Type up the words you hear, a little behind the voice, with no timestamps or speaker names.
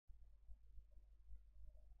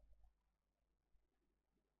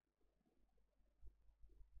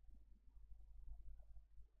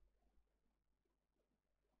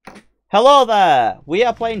Hello there! We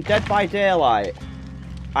are playing Dead by Daylight.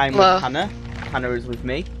 I'm Hello. with Hannah. Hannah is with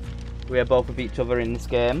me. We are both with each other in this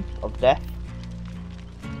game of death.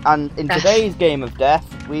 And in today's game of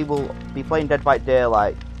death, we will be playing Dead by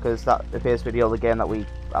Daylight, because that appears to be the only game that we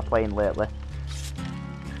are playing lately.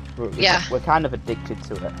 We're kind of addicted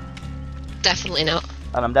to it. Definitely not.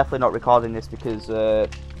 And I'm definitely not recording this because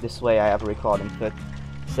this way I have a recording for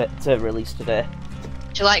set to release today.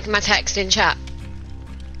 Do you like my text in chat?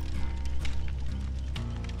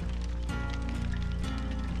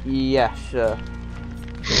 Yeah, sure.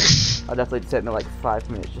 I'll definitely take me like 5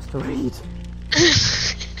 minutes just to read.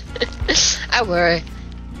 I worry.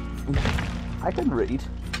 I can read.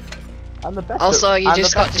 I'm the best. Also, you I'm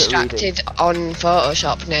just the got best distracted on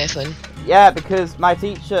Photoshop, Nathan. Yeah, because my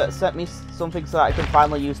teacher sent me something so that I can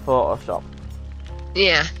finally use Photoshop.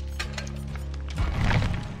 Yeah.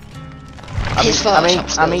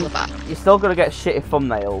 I mean, you're still gonna get shitty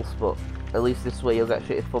thumbnails, but at least this way you'll get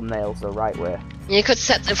shitty thumbnails the right way. You could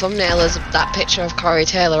set the thumbnail as that picture of Corey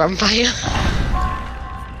Taylor on fire.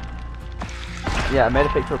 Yeah, I made a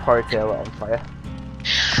picture of Corey Taylor on fire.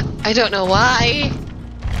 I don't know why.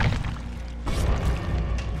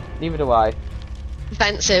 Neither do I.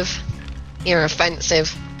 Offensive. You're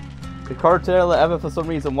offensive. If Corey Taylor ever for some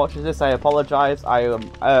reason watches this, I apologise.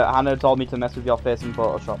 Hannah told me to mess with your face in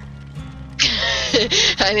Photoshop.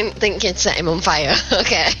 I didn't think you'd set him on fire.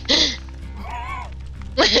 Okay.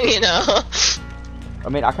 You know. I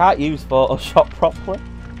mean, I can't use Photoshop properly.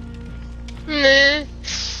 Nah.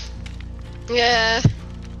 Yeah.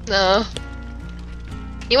 No.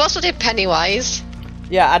 You also did Pennywise.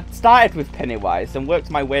 Yeah, I started with Pennywise and worked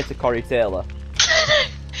my way to Corey Taylor.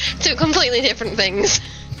 Two completely different things.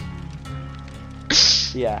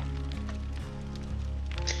 Yeah.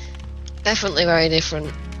 Definitely very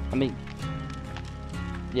different. I mean,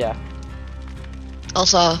 yeah.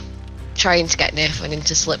 Also, trying to get Nathan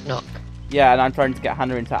into Slipknot. Yeah, and I'm trying to get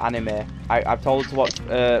Hannah into anime. I've told her to watch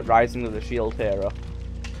Rising of the Shield Hero.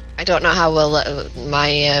 I don't know how well my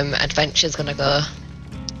adventure's gonna go.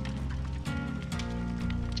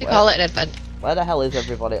 Do you call it an adventure? Where the hell is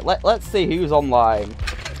everybody? Let's see who's online.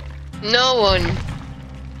 No one.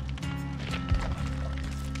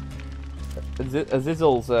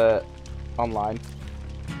 Azizel's online.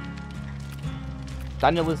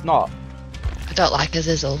 Daniel is not. I don't like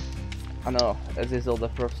Azizel. I know, Azizel the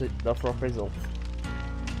Frizzle.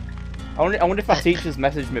 I wonder if my teacher's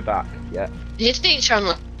messaged me back yet. Your teacher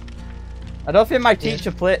on. I don't think my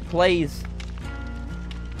teacher plays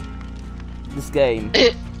this game.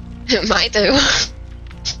 It might do.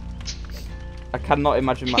 I cannot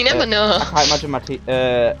imagine my. You never know. I can't imagine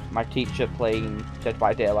my teacher playing Dead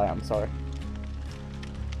by Daylight. I'm sorry.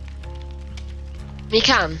 You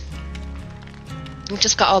can. You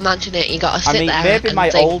just gotta imagine it. You gotta sit there. Maybe and my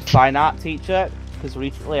think. old fine art teacher, because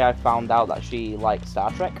recently I found out that she likes Star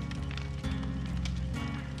Trek.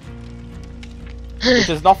 Which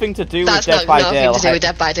has nothing to do with Dead by Daylight. Nothing to do with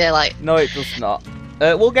Dead by Daylight. No, it does not.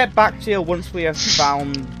 We'll get back to you once we have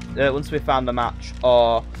found the match,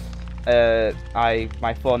 or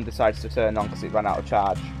my phone decides to turn on because it ran out of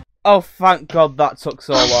charge. Oh, thank God that took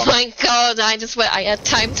so long. Oh my God! I had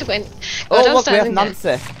time to win. Oh look, we have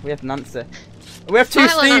Nancy. We have Nancy. We have two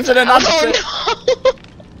Steves and a Nancy. Oh no!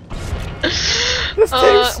 There's two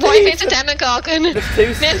Steves. What if it's a Demogorgon? There's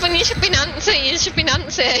two Nathan, you should be Nancy. You should be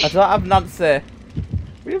Nancy. I don't have Nancy.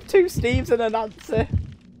 We have two Steves and a Nancy.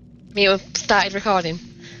 You started recording.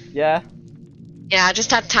 Yeah. Yeah, I just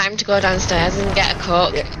had time to go downstairs and get a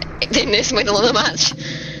Coke in this middle of the match.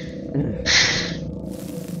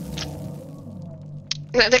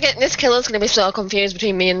 This killer's gonna be so confused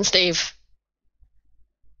between me and Steve.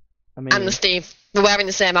 I mean, And the Steve. We're wearing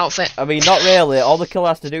the same outfit. I mean, not really. All the killer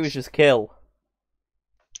has to do is just kill.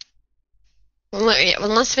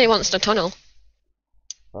 Unless he wants to tunnel.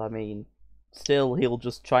 I mean, still, he'll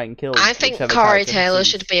just try and kill. I think Corey Taylor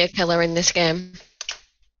should be a killer in this game.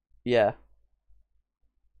 Yeah.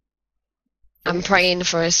 I'm praying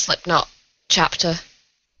for a Slipknot chapter.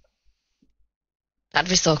 That'd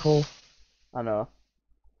be so cool. I know.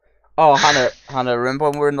 Oh, Hannah, remember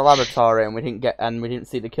when we were in the laboratory and we didn't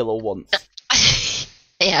see the killer once?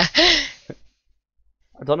 Yeah.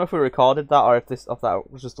 I don't know if we recorded that or if that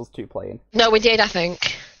was just us two playing. No, we did, I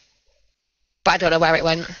think. But I don't know where it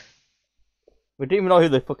went. We didn't even know who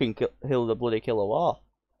the bloody killer was.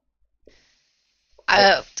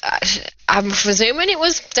 I'm presuming it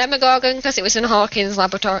was Demogorgon because it was in Hawkins'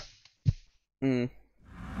 laboratory. Hmm.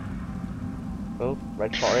 Oh,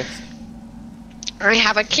 Red Forest. I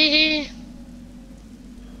have a key.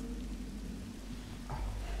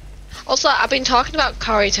 Also, I've been talking about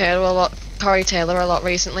Corey Taylor a lot Corey Taylor a lot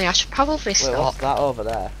recently. I should probably Wait, stop. what's that over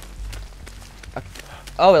there?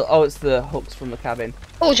 Oh, it's the hooks from the cabin.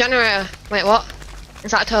 Oh, generator. Wait, what?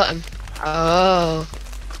 Is that a totem? Oh.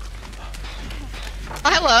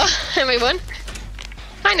 Oh, hello, everyone.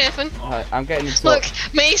 Hi, Nathan. Right, I'm getting into Look,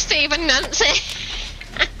 me, Steve, and Nancy.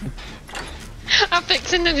 I'm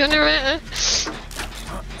fixing the generator.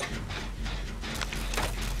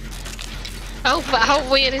 Oh, but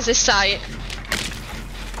how weird is this site?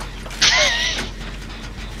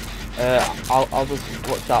 I'll just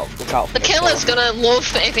look out for The killer's gonna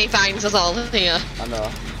love it if he finds us all here. I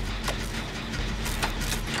know.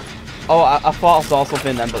 Oh, I thought I saw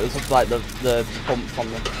something then, but it was just like the pump from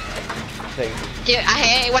the thing. Yeah, I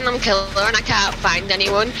hate it when I'm killer and I can't find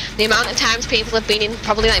anyone. The amount of times people have been in,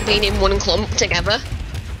 probably like been in one clump together.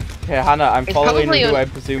 Okay, Hannah, I'm It's following probably who un- I'm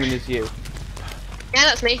presuming is you. Yeah,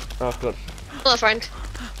 that's me. Oh, good. Hello, friend.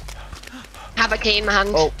 Have a key in my hand.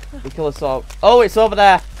 Oh, the killer saw. Oh, it's over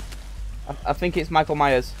there. I think it's Michael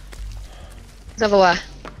Myers. It's over where?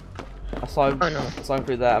 I saw him. Oh no. I saw him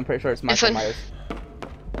through there. I'm pretty sure it's Michael Nathan. Myers.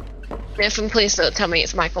 Nathan, please don't tell me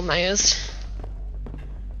it's Michael Myers.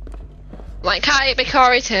 Like, can't it be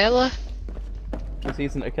Corey Taylor? Because he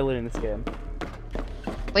isn't a killer in this game.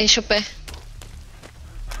 Well, he should be.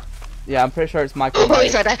 Yeah, I'm pretty sure it's Michael Oh, Myers.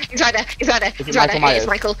 he's right there. He's right there. He's right there. Is it He's right Michael there. Myers? It's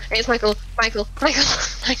Michael. It's Michael. Michael.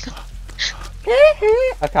 Michael.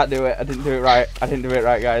 I can't do it. I didn't do it right. I didn't do it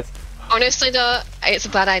right, guys. Honestly, though, it's a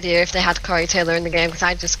bad idea if they had Corey Taylor in the game because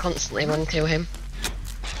I'd just constantly run to him.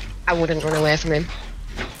 I wouldn't run away from him.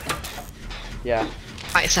 Yeah.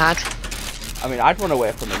 Quite sad. I mean, I'd run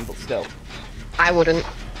away from him, but still. I wouldn't.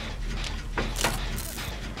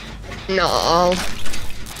 Not at all.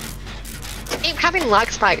 I keep having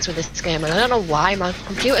lag spikes with this game and I don't know why. My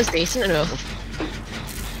computer's decent enough.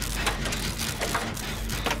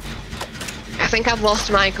 I think I've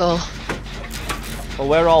lost Michael. Well,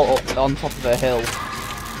 we're all up on top of a hill.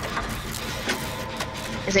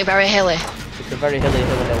 Is it very hilly? It's a very hilly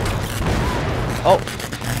hill.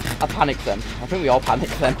 Oh, I panicked then. I think we all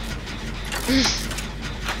panicked then.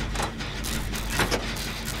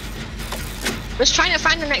 Just trying to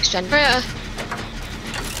find the next generator.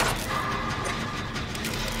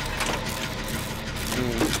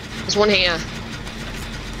 There's one here.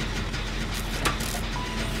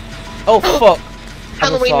 Oh fuck! I just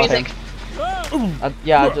Halloween saw music. him.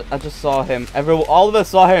 I just saw him. All of us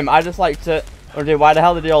saw him. I just like to wonder why the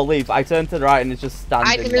hell did he all leave? I turned to the right and he's just standing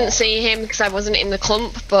I didn't there. see him because I wasn't in the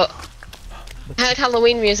clump, but I heard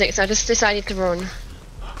Halloween music, so I just decided to run.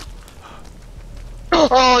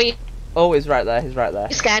 Oh, you Oh, he's right there. He's right there.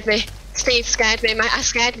 scared me. Steve scared me. I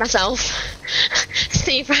scared myself.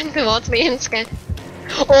 Steve ran towards me and scared.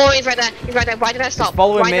 Oh, he's right there. He's right there. Why did I stop? He's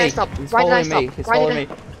following Why me. did I stop? He's Why did I following stop? me. He's Why did following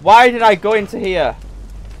me. Why did I go into here?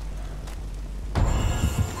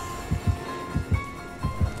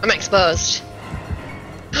 I'm exposed.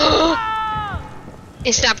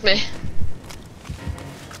 He stabbed me.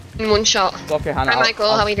 In one shot. It's okay, Hannah. Hi,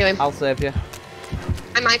 Michael. How are you doing? I'll save you.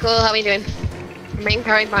 Hi, Michael. How are you doing? I'm being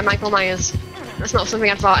carried by Michael Myers. That's not something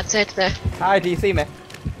I thought I'd say today. Hi, do you see me?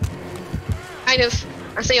 Kind of.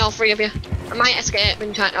 I see all three of you. I might escape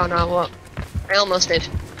and try. Oh no, I won't. I almost did.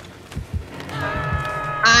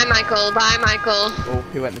 Bye, Michael. Bye, Michael. Oh,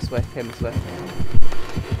 he went this way. Came this way.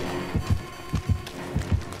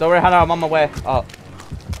 Don't worry, Hannah. I'm on my way. Oh.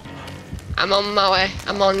 I'm on my way.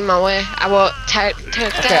 I'm on my way. I won't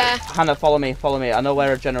Okay, Hannah, follow me. Follow me. I know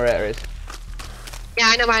where a generator is. Yeah,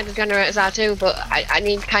 I know where the generators are too, but I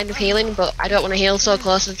need kind of healing, but I don't want to heal so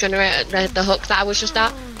close to the generator, the hook that I was just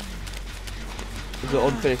at. There's an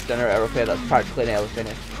unfinished generator up here that's practically nearly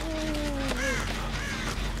finished.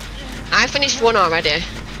 I finished one already.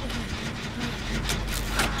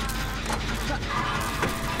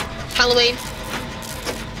 Halloween.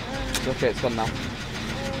 It's okay, it's gone now.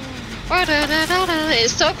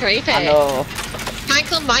 It's so creepy. I know.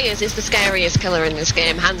 Michael Myers is the scariest killer in this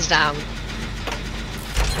game, hands down.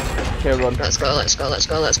 Okay, run. Let's go, let's go, let's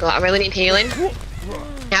go, let's go. I really need healing.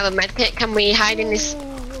 I have a med kit. Can we hide in this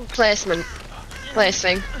place thing?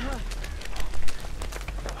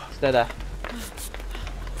 Stay there.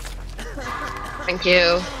 Thank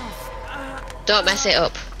you. Don't mess it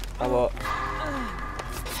up. I won't.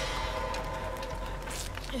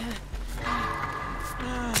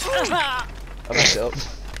 I messed it up.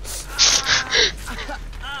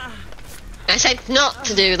 I said not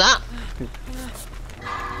to do that.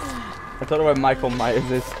 I don't know where Michael Myers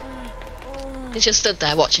is. He's just stood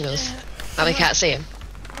there watching us. Now we can't see him.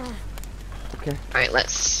 Okay. Right,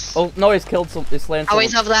 let's... Oh, no, he's killed some. He's slain Oh, someone.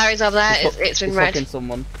 he's over there, he's over there. He's It's been he's red. fucking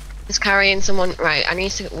someone. He's carrying someone. Right, I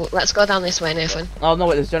need to. Let's go down this way, Nathan. Oh no,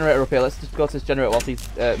 wait, there's a generator up here. Let's just go to this generator whilst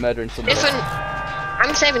he's murdering someone. Nathan,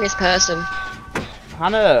 I'm saving this person.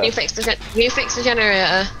 Hannah! You fix the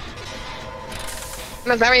generator.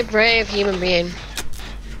 I'm a very brave human being.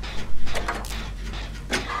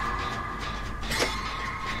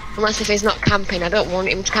 Unless if he's not camping, I don't want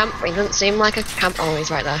him to camp. He doesn't seem like a camp. Oh, he's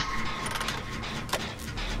right there.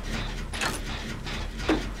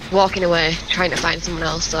 Walking away, trying to find someone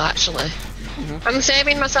else, so actually. I'm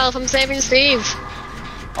saving myself, I'm saving Steve.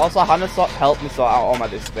 Also, Hannah helped me sort out all my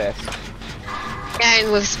disk space.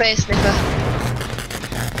 Yeah, with Space Sniffer.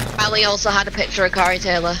 Ali also had a picture of Corey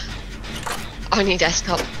Taylor on your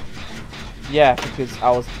desktop. Yeah, because I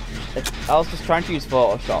was just trying to use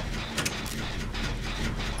Photoshop.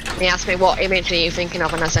 He asked me what image are you thinking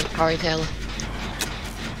of, and I said Corey Taylor.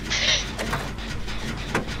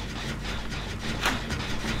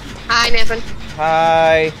 Hi, Nathan.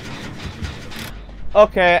 Hi.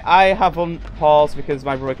 Okay, I have unpaused because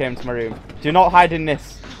my brother came to my room. Do not hide in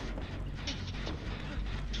this.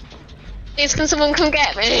 Please, can someone come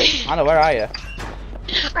get me? Hannah, where are you?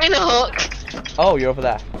 I'm in a hook. Oh, you're over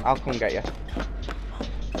there. I'll come get you.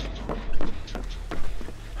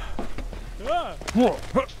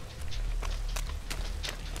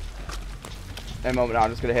 In a moment now,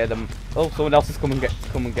 I'm just gonna hear them. Oh, someone else is come and get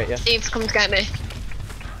you. Steve's come to get me.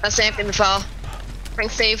 I saved him before.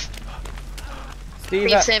 Thanks, Steve.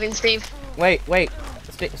 Steve, Saving Steve. Wait.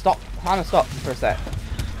 Stop. Hannah, stop for a sec.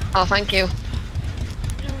 Oh, thank you.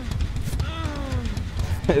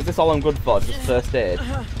 Is this all I'm good for? Just first aid?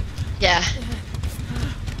 Yeah.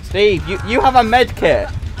 Steve, you have a med kit.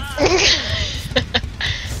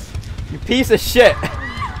 You piece of shit.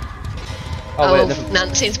 Oh wait, never.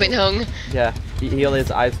 Nancy's been hung. Yeah, he only has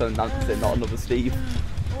eyes for Nancy, not another Steve.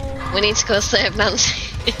 We need to go save Nancy.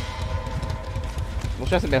 Well,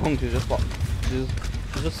 she hasn't been hung. She's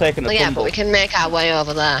just taking a Well, yeah, tumble. but we can make our way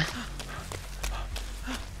over there.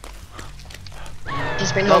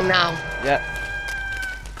 He's been hung now. Yeah.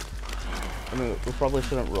 I mean, we probably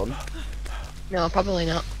shouldn't run. No, probably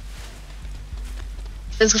not.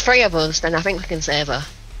 There's 3 of us, then I think we can save her.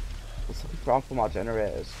 Let's look around for more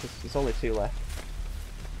generators, because there's only 2 left.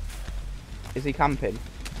 Is he camping?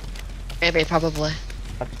 Maybe, probably.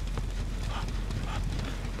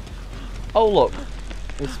 Oh look,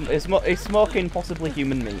 he's smoking possibly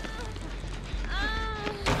human meat.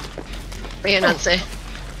 Me and Nancy.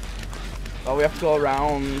 Oh, we have to go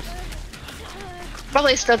around.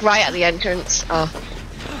 Probably stood right at the entrance. Oh,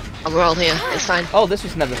 and we're all here. It's fine. Oh, this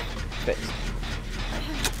was never fixed.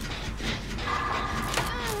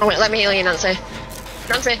 Oh wait, let me heal you, Nancy.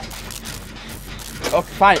 Nancy, Okay,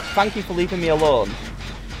 fine. Thank you for leaving me alone.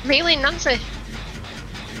 I'm healing Nancy.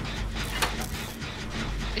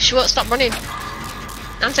 She won't stop running.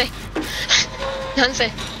 Nancy.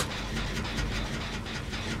 Nancy.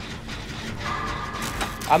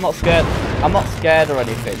 I'm not scared. I'm not scared or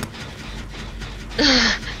anything.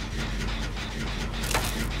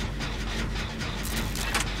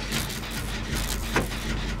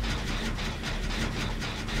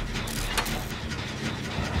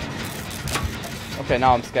 Okay,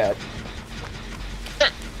 now I'm scared.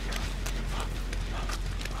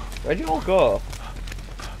 Where'd you all go?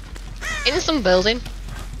 In some building.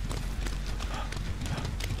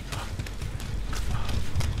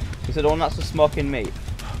 Is it the one that's just smoking meat?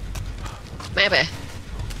 Maybe. I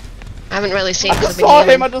haven't really seen. I just saw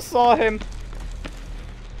him. I just saw him.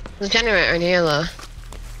 There's a generator in here though.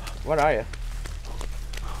 Where are you?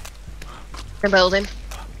 The building.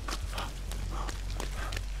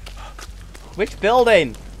 Which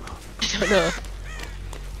building? I don't know.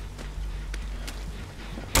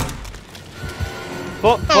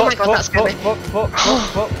 Fuck, Oh my fuck, God, fuck, that scared me. fuck, fuck, fuck,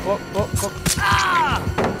 fuck, fuck, fuck, fuck.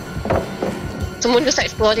 Someone just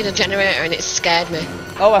exploded a generator and it scared me.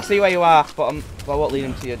 Oh, I see where you are, but I won't lead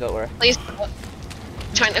him to you, don't worry. Please.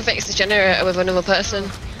 Trying to fix the generator with another person.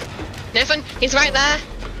 Nathan, he's right there.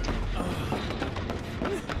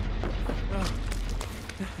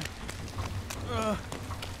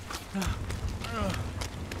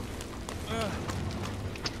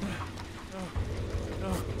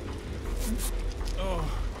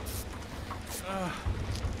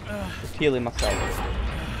 Just healing myself.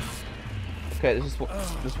 Okay,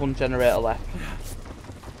 there's one generator left.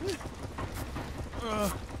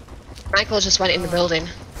 Michael just went in the building.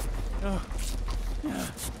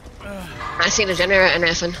 I see the generator,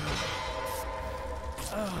 Nathan.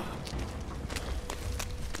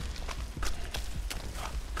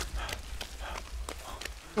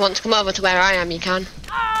 Want to come over to where I am, you can.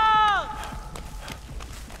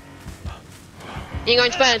 You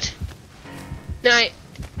going to bed? Night.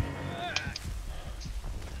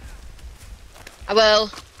 I will.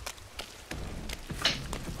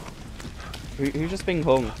 Who's just being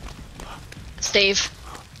hung? Steve.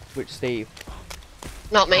 Which Steve?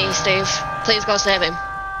 Not me, Steve. Please go save him.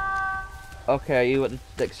 Okay, are you at the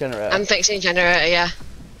next generator? I'm fixing the generator, yeah.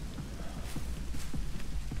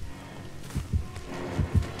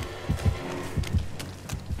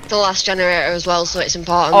 The last generator as well, so it's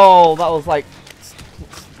important. Oh, that was like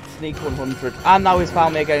sneak 100. And now he's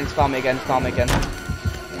found me again, he's found me again, he's found me again.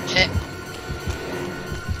 Shit.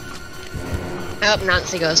 I hope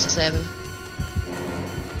Nancy goes to save him.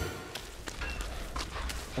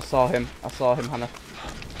 I saw him, Hannah.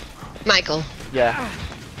 Michael. Yeah.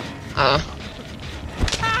 Oh.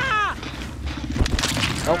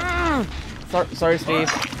 Oh. Sorry, Steve.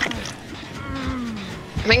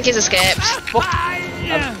 I think he's escaped. Fuck.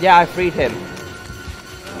 Yeah, I freed him.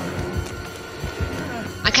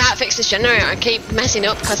 I can't fix this generator. I keep messing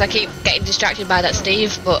up because I keep getting distracted by that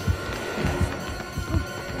Steve, but...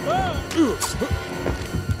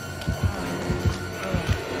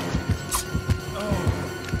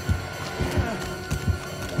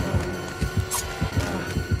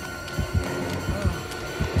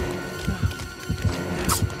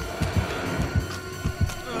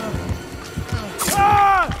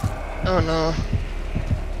 Oh no.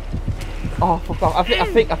 Oh, fuck off. I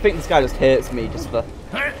think this guy just hates me just for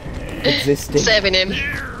existing. Saving him.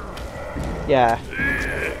 Yeah.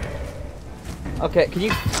 Okay, can you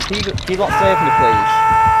not save me, please?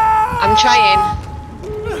 I'm trying.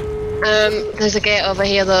 There's a gate over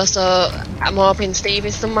here though, so I'm hoping Steve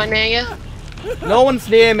is somewhere near you. No one's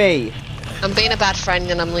near me. I'm being a bad friend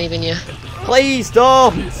and I'm leaving you. Please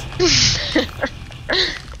don't.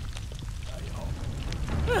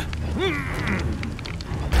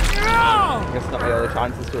 I guess not my only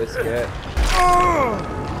chances to escape.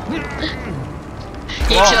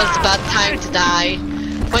 You chose the bad time to die.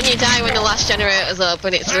 When you die when the last generator's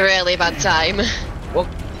open, it's a really bad time. Well,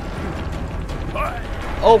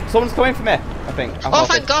 oh, someone's coming for me, I think. Oh,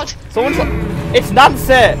 thank God. It's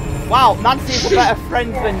Nancy! Wow, Nancy's a better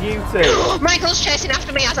friend than you two. Michael's chasing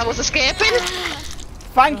after me as I was escaping.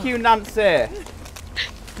 Thank you, Nancy.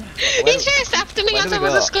 He chased after me as I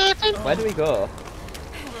was escaping. Where do we go?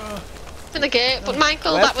 To the gate, but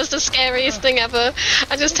Michael, that was the scariest thing ever.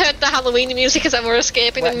 I just heard the Halloween music as I were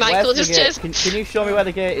escaping, and Michael just chased. Can you show me where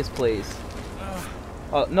the gate is, please?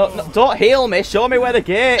 Oh no, don't heal me. Show me where the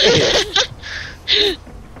gate is.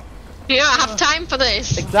 You don't have time for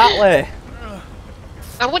this. Exactly.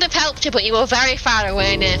 I would have helped you, but you were very far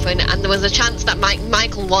away, Nathan, and there was a chance that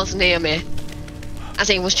Michael was near me, as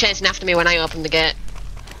he was chasing after me when I opened the gate.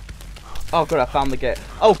 Oh good, I found the gate.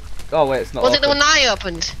 Oh wait, it's not. Was it the one I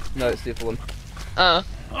opened? No, it's the other one. Oh.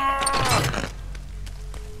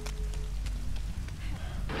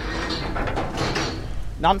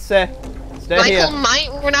 Nancy, stay here. Michael might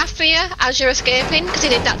run after you as you're escaping, because he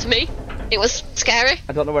did that to me. It was scary.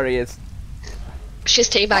 I don't know where he is. She's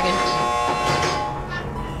teabagging.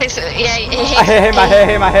 Yeah, I hear him, I hear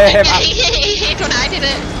him. He hit when I did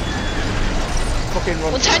it. Fucking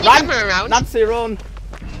run. Well, turn your camera around. Nancy, run.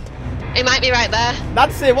 He might be right there.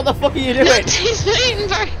 Nancy, what the fuck are you doing? Nancy's moving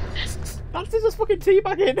very... Nancy's just fucking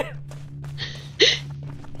teabagging.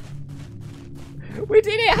 We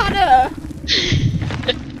did it, Hannah!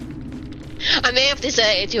 I may have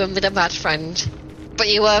deserted you and been a bad friend, but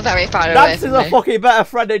you were very far away Nancy's from a me. fucking better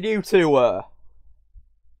friend than you two were.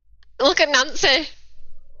 Look at Nancy.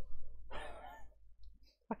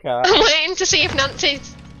 I can't. I'm waiting to see if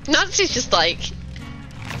Nancy's just like...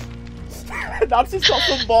 Nancy's got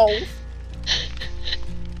some balls.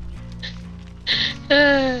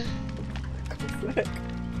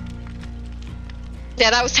 Yeah,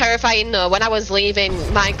 that was terrifying though. When I was leaving,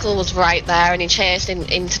 Michael was right there and he chased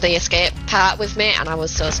into the escape part with me, and I was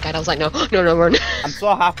so scared. I was like, no, run. I'm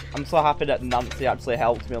so happy that Nancy actually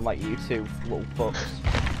helped me, unlike you two little fucks.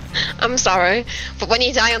 I'm sorry, but when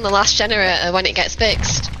you die on the last generator, when it gets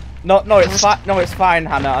fixed... No, it's fine. No, it's fine,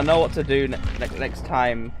 Hannah. I know what to do next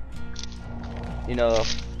time. You know.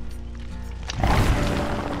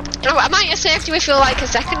 Oh, I might have saved you if you're like a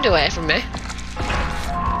second away from me.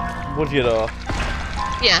 Would you though?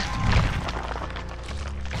 Yeah.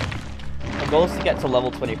 My goal is to get to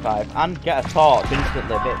level 25 and get a torch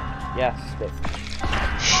instantly, yes,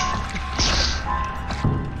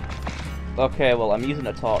 Okay, well, I'm using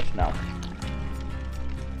a torch now.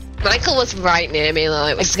 Michael was right near me though,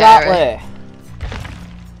 it was scary. Exactly.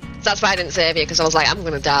 That's why I didn't save you, because I was like, I'm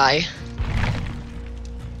gonna die.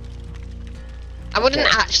 I wouldn't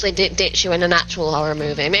actually ditch you in an actual horror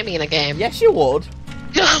movie, maybe in a game. Yes, you would.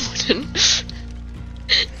 No, I wouldn't.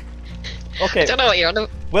 Okay. I don't know what you're on.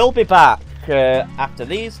 We'll be back after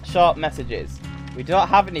these short messages. We don't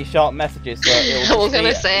have any short messages, so it I will was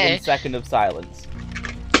gonna just be say. 1 second of silence.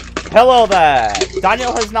 Hello there!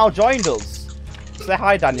 Daniel has now joined us. Say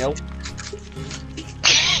hi, Daniel.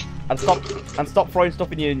 And stop throwing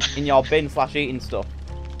stuff in your bin / eating stuff.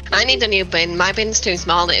 I need a new bin. My bin's too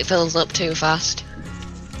small. It fills up too fast.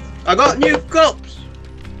 I got new cups.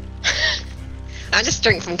 I just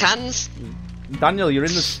drink from cans. Daniel, you're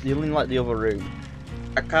in like the other room.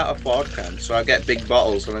 I can't afford cans, so I get big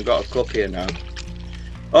bottles, and I got a cup here now.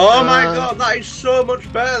 Oh my god, that is so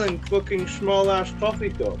much better than fucking small ass coffee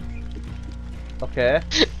cups. Okay.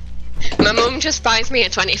 My mum just buys me a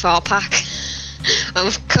 24-pack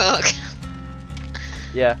of Coke.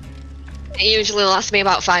 Yeah. It usually lasts me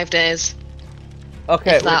about 5 days.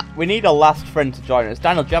 Okay, If that. we need a last friend to join us.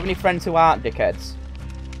 Daniel, do you have any friends who aren't dickheads?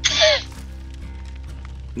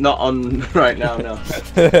 Not on right now, no.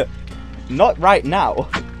 Not right now.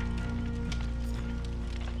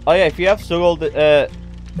 Oh yeah, if you have struggled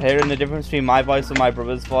hearing the difference between my voice and my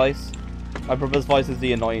brother's voice is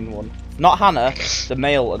the annoying one. Not Hannah, the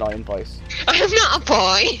male annoying voice. I'm not a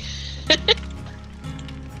boy.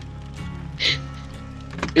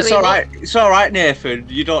 It's alright. It's alright, Nathan.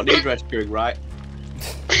 You don't need rescuing, right?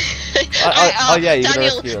 Oh yeah, you're gonna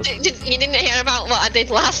Daniel, rescue us. you didn't hear about what I did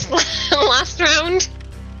last round?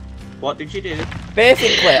 What did you do?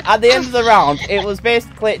 Basically, at the end of the round, it was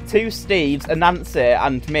basically 2 Steves, a Nancy,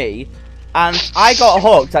 and me. And I got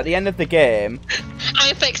hooked at the end of the game.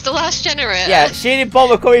 I fixed the last generator. Yeah, she didn't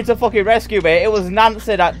bother coming to fucking rescue me. It was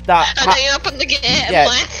Nancy that And then you opened the gate and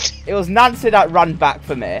left. It was Nancy that ran back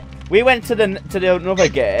for me. We went to the another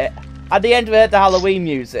gate. At the end we heard the Halloween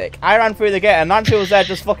music. I ran through the gate and Nancy was there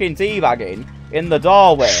just fucking teabagging in the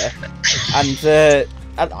doorway. And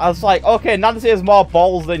I was like, okay, Nancy has more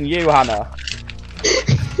balls than you, Hannah.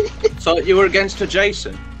 So you were against a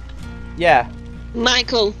Jason? Yeah,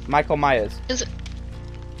 Michael. Michael Myers. Is it?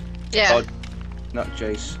 Yeah. Oh, not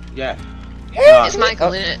Jace. Yeah. It's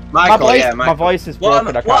Michael, isn't it? Michael, my Michael. voice is What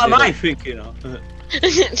broken. am, I what can't am do I it. thinking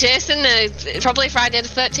of? Jason, probably Friday the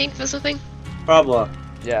 13th or something. Probably.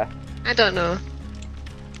 Yeah, I don't know.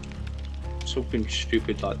 Something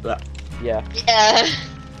stupid like that. yeah. Yeah.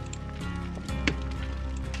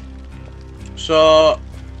 So,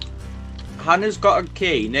 Hannah's got a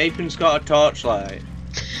key, Nathan's got a torchlight.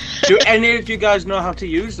 Do any of you guys know how to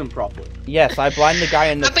use them properly? Yes, I blind the guy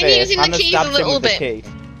in the I've been face. using the Hannah keys stabbed a him little with the bit. key.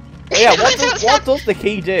 Oh, yeah, Don't what does the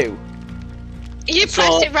key do? You So-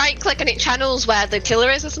 press it right click and it channels where the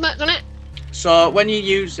killer is or something, doesn't it? So when you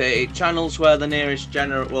use it, it channels where the nearest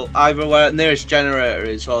generator, well, either where the nearest generator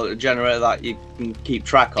is or the generator that you can keep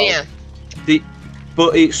track of. Yeah.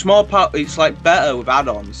 But it's more it's like better with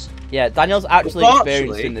add-ons. Yeah, Daniel's actually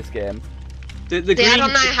Unfortunately- experienced in this game. The The green,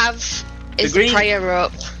 add-on I have is the green- prayer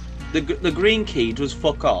rope. the green key does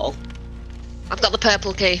fuck all. I've got the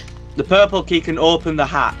purple key. The purple key can open the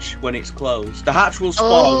hatch when it's closed. The hatch will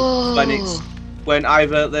spawn when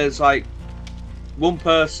either there's like one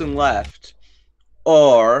person left,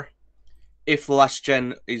 or if the last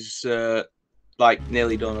gen is like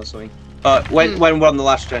nearly done or something. When we're on the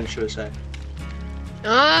last gen, should I say?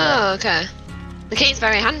 Oh, okay. The key's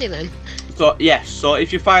very handy then. So yes, so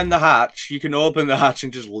if you find the hatch, you can open the hatch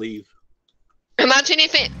and just leave. Imagine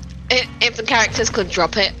if the characters could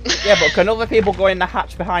drop it. Yeah, but can other people go in the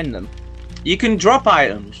hatch behind them? You can drop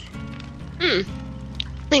items. You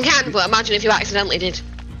can, but imagine if you accidentally did.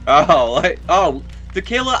 The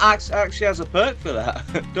killer actually has a perk for that.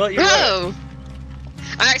 Don't you? Worry. No!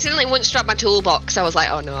 I accidentally once dropped my toolbox. I was like,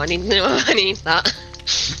 oh no, I need that.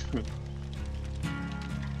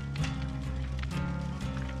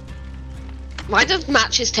 Why do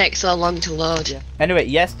matches take so long to load? Yeah. Anyway,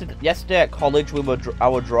 yesterday at college we were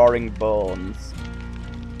drawing bones.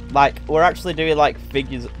 Like, we're actually doing like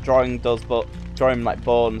figures, drawing like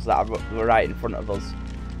bones that were right in front of us.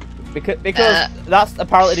 Because that's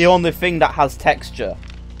apparently the only thing that has texture.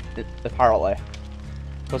 Apparently.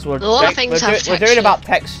 Because we're doing about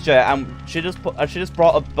texture, and she just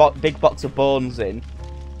brought a big box of bones in.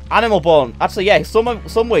 Animal bone. Actually, yeah,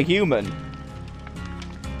 some were human.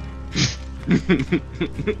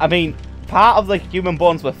 I mean, part of the human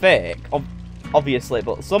bones were fake, obviously,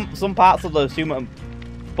 but some parts of those human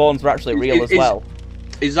bones were actually real as well.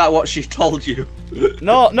 Is that what she told you?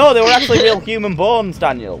 No, they were actually real human bones,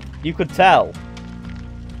 Daniel. You could tell.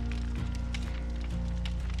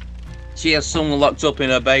 She has someone locked up in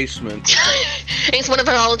her basement. It's one of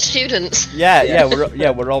her old students. Yeah,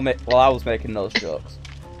 we're all well, I was making those jokes.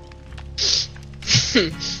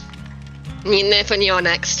 Nathan, you're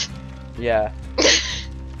next. Yeah.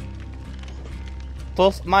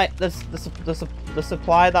 Plus, the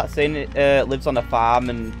supply that's in it lives on a farm,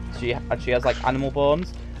 and she has like animal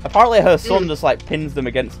bones. Apparently, her son just like pins them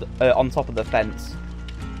against on top of the fence.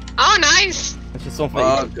 Oh, nice. Which is something.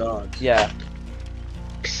 Oh god. Yeah.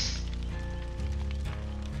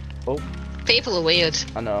 Oh, People are weird.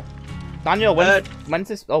 I know. Daniel, when's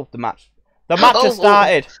this? Oh, the match. The match has oh.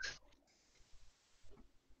 started.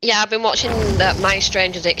 Yeah, I've been watching My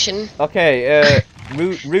Strange Addiction. Okay,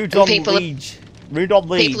 Rudon People Leach. Rudon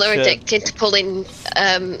Leach. People are addicted to pulling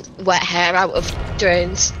wet hair out of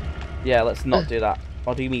drains. Yeah, let's not do that.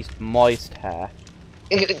 Or do you mean moist hair?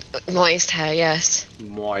 Moist hair, yes.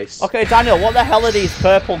 Moist. Okay, Daniel, what the hell are these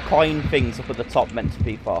purple coin things up at the top meant to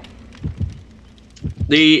be for?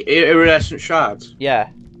 The iridescent shards. Yeah.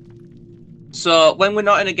 So when we're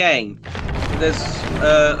not in a game, there's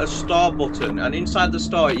a store button, and inside the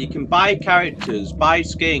store you can buy characters, buy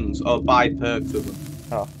skins, or buy perks with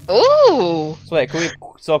them. Ooh! So wait,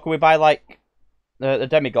 can we buy like the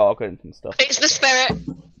Demigorgon and stuff? It's the spirit.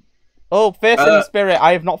 Oh, facing the spirit.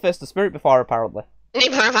 I have not faced the spirit before, apparently.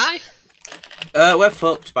 Neither have I. We're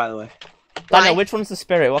fucked, by the way. Daniel, Why? which one's the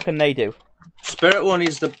spirit? What can they do? Spirit one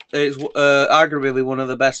is arguably one of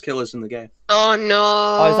the best killers in the game. Oh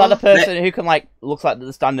no. Oh, is that the person who can like looks like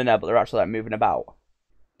they're standing there, but they're actually like moving about?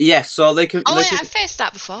 Yes, so they can. Oh they wait, can- I've faced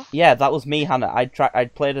that before. Yeah, that was me, Hannah.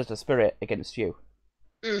 I'd played as a spirit against you.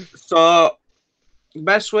 So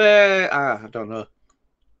best way, I don't know.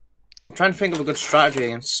 I'm trying to think of a good strategy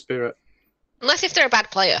against spirit. Unless if they're a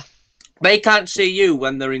bad player. They can't see you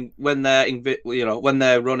when they're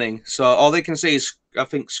running. So all they can see is, I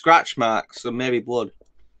think, scratch marks and maybe blood.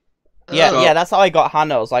 Yeah, Oh. yeah, that's how I got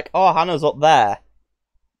Hannah. I was like, oh, Hannah's up there.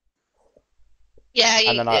 Yeah,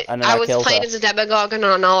 And then I I was killed playing her. as a Demogorgon,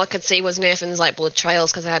 and all I could see was Nathan's like blood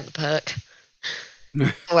trails because I had the perk.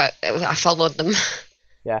 I followed them.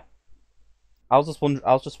 I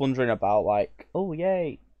was just wondering about like, oh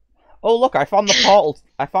yay, oh look, I found the portal.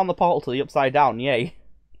 I found the portal to the Upside Down. Yay!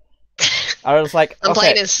 I was like, I'm okay.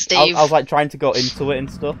 playing as Steve. I was like trying to go into it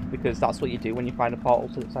and stuff because that's what you do when you find a portal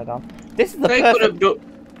to the Upside Down. This is the They could have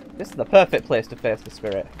This is the perfect place to face the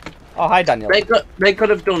spirit. Oh, hi, Daniel. They could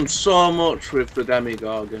have done so much with the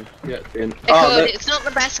Demigorgon. It's not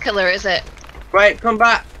the best killer, is it? Right, come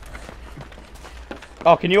back.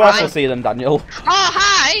 Oh, can you also Hi. see them, Daniel? Oh,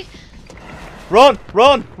 hi! Run!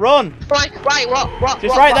 Run! Run! Right, what? She's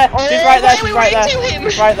what, right there! what? She's Oh, right there! wait, She's wait, right wait, there! to him.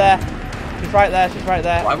 She's right there! She's right there! She's right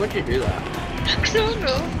there! Why would you do that? I don't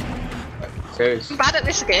know. Seriously. I'm bad at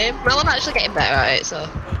this game. Well, I'm actually getting better at it, so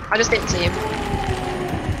I just didn't see him.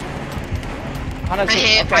 Hannah, I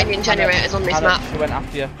hate finding generators on this Hannah, map. She went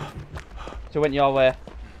after you. She went your way.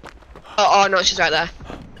 Oh no, she's right there.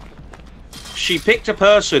 She picked a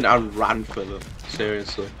person and ran for them.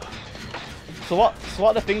 Seriously. So what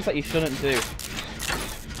are the things that you shouldn't do?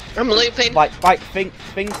 I'm looping. Like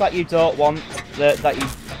things that you don't want that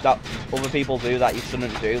other people do that you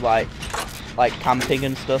shouldn't do, like camping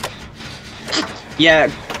and stuff.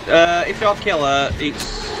 Yeah, if you're a killer,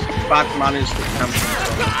 it's bad manners to camp.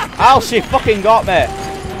 Ow! She fucking got me.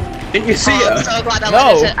 Didn't you see I'm her? so glad I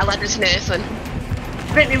No. led her to Nathan.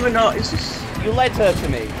 I didn't even know. Is this? You led her to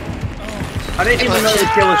me. I didn't even know the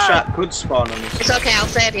killer shack could spawn on this. It's okay, I'll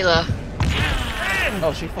save you though.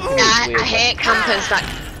 Oh, she fucking. I weird. hate campers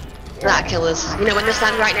that killers. You know when they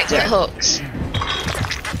stand right next to the hooks.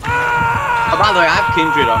 Oh, by the way, I have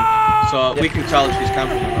Kindred on, so we can tell if she's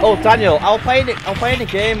camping. or not. Oh, Daniel, I'll play a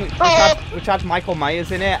game which had Michael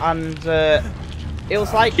Myers in it, and it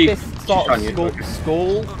was like Keep- this sort keep of on you,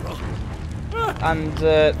 school. And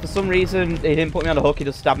for some reason, he didn't put me on a hook. He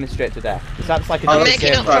just stabbed me straight to death. Is that like a I'm I'm different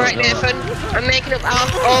making game? up for it, Nathan. I'm making up.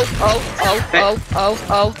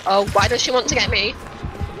 Oh. Why does she want to get me?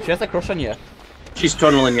 She has a crush on you. She's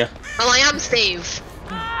tunneling you. Well, I am Steve.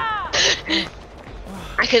 I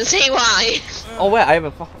can see why. Oh wait, I have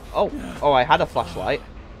a. Oh, I had a flashlight.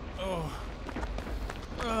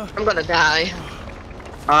 I'm gonna die.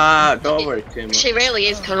 Don't worry too much. She really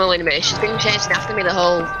is tunneling me. She's been chasing after me the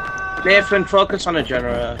whole. Nathan, focus on a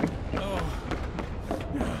generator.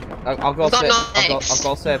 I'll go We've got save. no I'll eggs.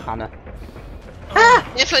 go save Hannah.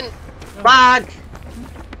 Nathan. Lag!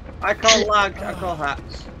 I call lag, I call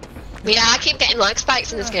hacks. Yeah, I keep getting lag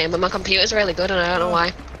spikes in this game, but my computer's really good, and I don't know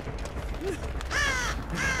why.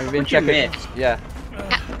 Have you been What you checking? missed? Yeah.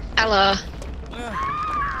 Hello.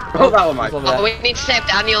 Oh, that was my He's over Oh, there. we need to save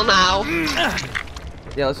Daniel now.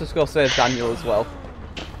 Yeah, let's just go save Daniel as well.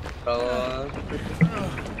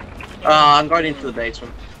 I'm going into the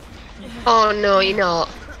basement. Oh no, you're not.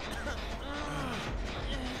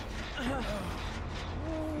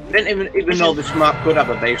 I didn't even know this map could have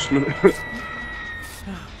a basement.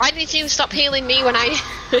 Why did you stop healing me when I...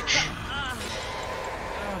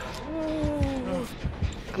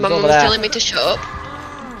 My mum was telling me to shut up.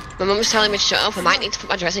 My mum was telling me to shut up. I might need to put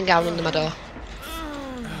my dressing gown under my door.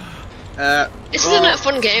 This isn't a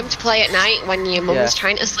fun game to play at night when your mum's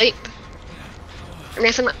trying to sleep. And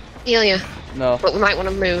if I'm not heal you. No. But we might want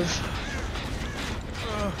to move.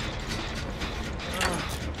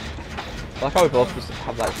 I like how we both just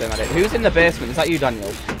have that same idea. Who's in the basement? Is that you,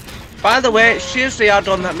 Daniel? By the way, shere's the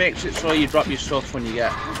add-on that makes it so you drop your stuff when you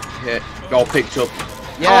get hit or picked up.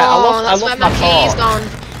 Yeah, oh, I lost my key's torch. gone.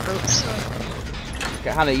 Oops. Okay,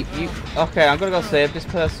 Hannah, you... Okay, I'm gonna go save this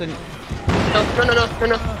person. No.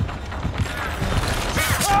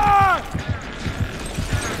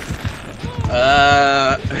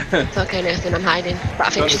 It's okay, Nathan, I'm hiding. But I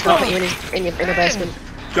think she's got me in a basement.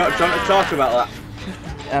 Do you want to talk about that?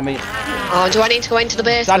 I mean... Oh, do I need to go into the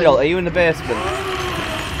basement? Daniel, are you in the basement?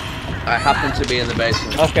 I happen to be in the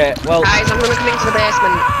basement. Okay, well... Guys, I'm gonna come into the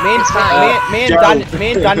basement. Me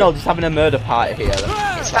and Daniel just having a murder party here.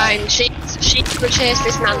 It's fine. She could chase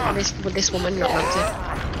this with this woman, not Nancy.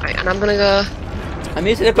 Right, and I'm gonna go... I'm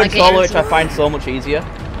using a controller, which I find so much easier.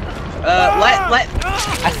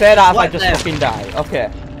 I say that if I just fucking die. Okay.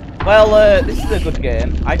 Well, this is a good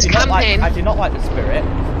game. I do not like the spirit.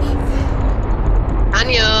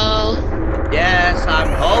 Daniel! Yes,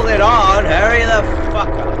 I'm holding on. Hurry the fuck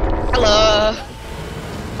up. Hello!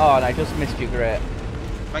 Oh, and I just missed you, great.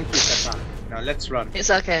 Thank you, Stefan. Now let's run. It's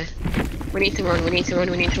okay. We need to run. I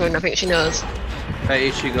think she knows.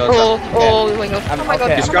 Here she goes. Oh my god. Oh my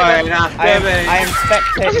god. She's going after me. I am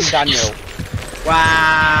spectating Daniel.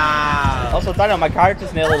 Wow. Also, Daniel, my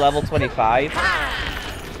character's nearly level 25.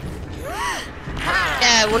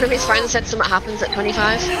 Yeah, one of his friends said something happens at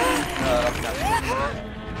 25.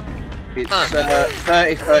 It's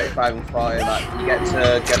 30, 35 and 40, like, you get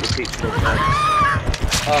to get the teacher up there.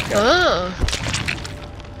 Okay. Oh.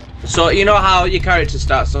 So, you know how your character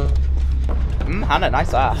starts off? Hannah,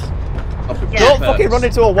 nice ass. Yeah. Don't fucking run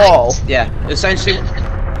into a wall! Yeah, essentially,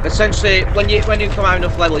 when you come out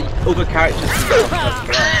enough level, other characters can go off.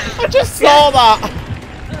 I just saw that!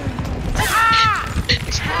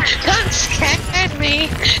 That scared me!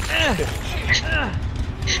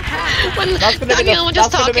 When Daniel was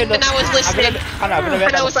just talking and I was listening, I'm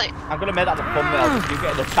gonna make that the thumbnail because you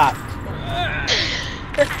getting attacked.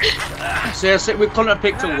 Seriously, we couldn't have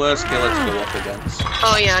picked a worse killer to go up against.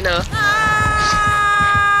 Oh yeah, I know.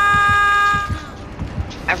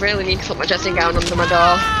 I really need to put my dressing gown under my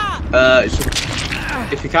door.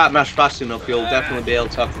 If you can't mash fast enough, you'll definitely be able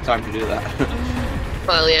to have the time to do that.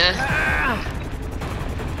 Well, yeah.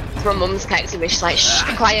 My mum's texting me, she's like, shh,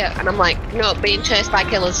 be quiet. And I'm like, no, being chased by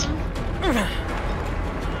killers.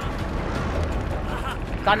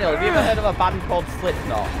 Daniel, have you ever heard of a band called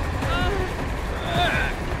Slipknot?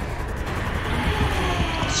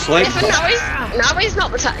 Slipknot? No, he's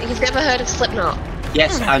not the type. You've never heard of Slipknot?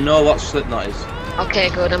 Yes, I know what Slipknot is. Okay,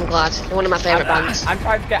 good, I'm glad. They're one of my favourite bands. I'm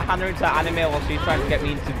trying to get Hannah into anime while she's trying to get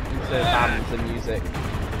me into bands and music.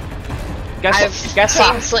 Guess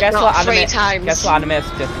what three times. Guess what anime I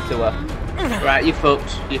suggested to her? Right, you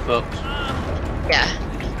fucked. Yeah.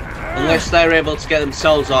 Unless they're able to get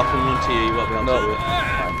themselves off and run to you, you won't be able to do it.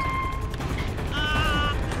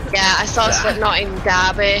 Yeah, I saw Slipknot in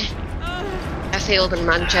Derby, Sheffield and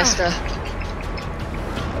Manchester.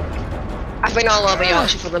 I've been all over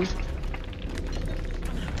Yorkshire for them.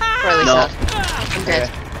 Really sad. I'm dead.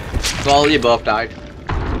 Well, you both died.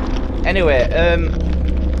 Anyway,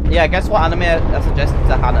 yeah, guess what anime I suggested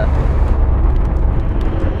to Hannah?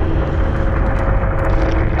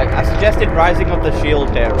 I suggested Rising of the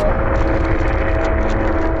Shield Hero.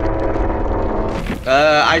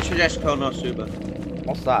 I suggest Konosuba.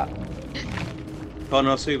 What's that?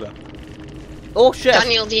 Konosuba. Oh shit!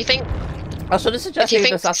 Daniel, do you think... I should have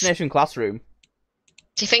suggested Assassination Classroom.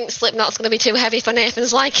 Do you think Slipknot's going to be too heavy for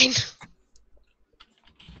Nathan's liking?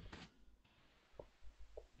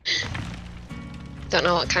 Don't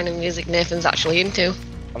know what kind of music Nathan's actually into.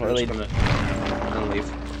 I'm really gonna leave.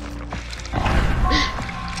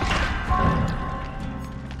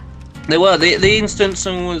 They were. The instant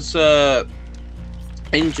someone was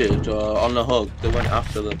injured or on the hug, they went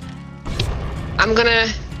after them. I'm gonna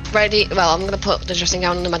put the dressing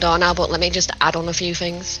gown under my door now, but let me just add on a few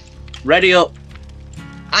things. Ready up.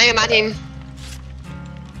 I am adding.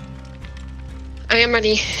 I am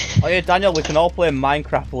ready. Oh yeah, Daniel, we can all play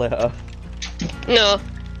Minecraft later.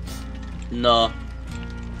 No.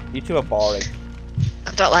 You two are boring.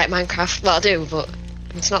 I don't like Minecraft. Well, I do, but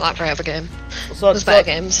it's not that great of a game. So, There's better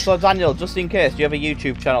games. So Daniel, just in case, do you have a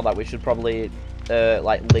YouTube channel that we should probably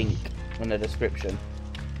like link in the description?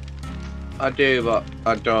 I do, but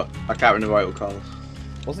I can't remember what it was called.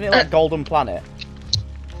 Wasn't it like Golden Planet?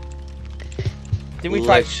 Didn't we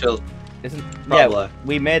try? Literally, Isn't probably. yeah?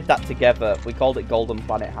 We made that together. We called it Golden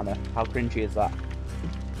Planet, Hannah. How cringy is that?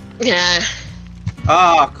 Yeah.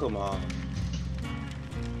 Ah, come on.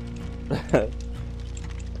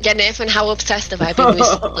 Yeah, Nathan, how obsessed have I been with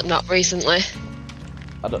Slipknot recently?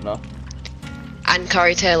 I don't know. And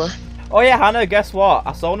Corey Taylor. Oh yeah, Hannah. Guess what?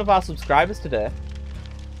 I saw one of our subscribers today.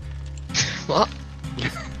 What?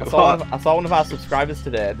 I saw one of our subscribers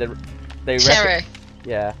today. They Sherry.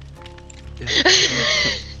 Yeah.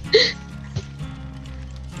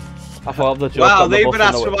 I thought of the joke. Wow, on the they bus even on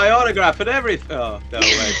asked the for way. my autograph and everything. Oh, no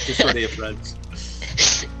way. Just one of your friends.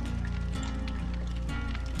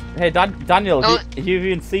 Hey, Daniel, Oh. have you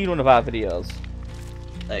even seen one of our videos?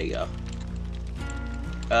 There you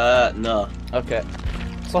go. No. Okay.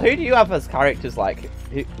 So who do you have as characters? Like,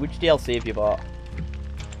 which DLC have you bought?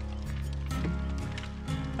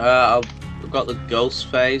 I've got the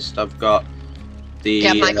Ghostface. I've got the.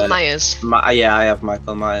 Yeah, Michael Myers. Yeah, I have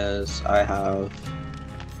Michael Myers. I have.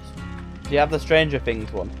 Do you have the Stranger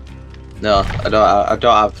Things one? No, I don't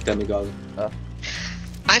have Demigod.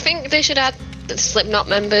 I think they should add the Slipknot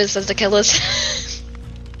members as the killers.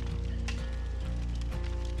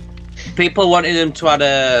 People wanted them to add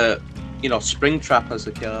a, Springtrap as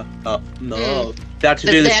the killer. Oh no, they had to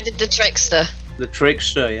do They added the Trickster, the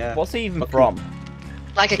Trickster. Yeah, What's he even Okay. from?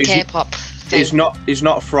 like a Is he- K-pop thing. he's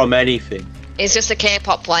not from anything. It's just a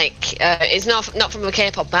K-pop it's not from a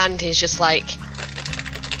K-pop band. He's just like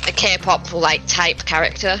a K-pop like type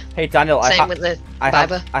character. Hey Daniel, Same with the I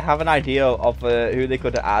Viber. have an idea of who they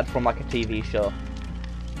could add from like a TV show.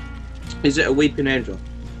 Is it a Weeping Angel?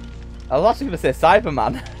 I was actually going to say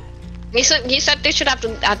Cyberman. You said they should add the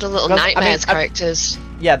little Because, I mean, Nightmares I- characters.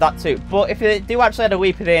 Yeah, that too. But if they do actually add a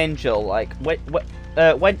Weeping Angel, like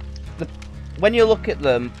when you look at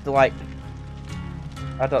them, they're like,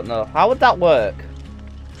 I don't know. How would that work?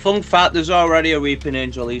 Fun fact: there's already a Weeping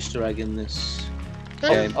Angel Easter egg in this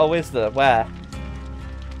game. Oh, is there? Where?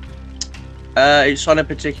 It's on a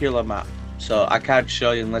particular map, so I can't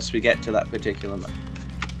show you unless we get to that particular map.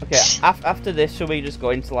 Okay, after this, should we just go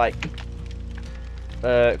into like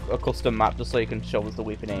a custom map just so you can show us the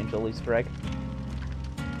Weeping Angel Easter egg?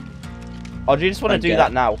 Or do you just want to do Okay.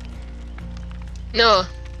 that now? No.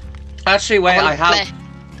 Actually, wait, I I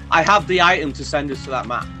wanna have the item to send us to that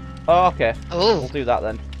map. Oh, okay. Oh, We'll do that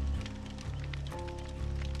then.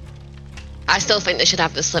 I still think they should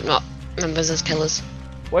have the Slipknot members as killers.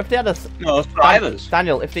 What if they had a No, survivors.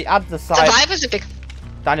 Daniel? If they add the Survivors would be.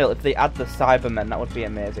 Daniel, if they add the Cybermen, that would be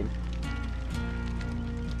amazing.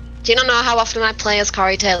 Do you not know how often I play as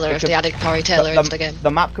Corey Taylor if could- they added Corey Taylor into the game?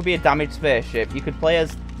 The map could be a damaged spaceship. You could play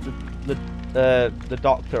as the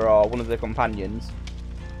Doctor or one of the companions.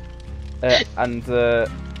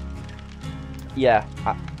 Yeah,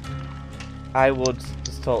 I would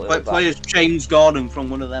just totally. Like love that. play as James Gordon from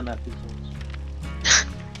one of them episodes.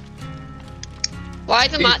 Why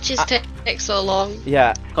the matches take so long?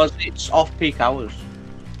 Yeah. Because it's off-peak hours.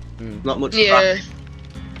 Mm. Not much Yeah. traffic.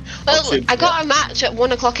 Well, too- I got a match at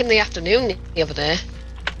 1 o'clock in the afternoon the other day,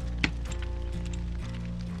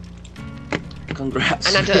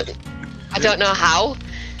 Congrats. and I don't know how.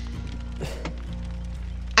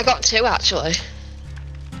 I got 2 actually.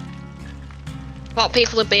 Thought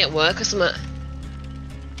people would be at work or something.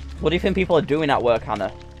 What do you think people are doing at work,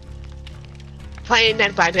 Hannah? Playing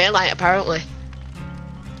Dead by Daylight apparently.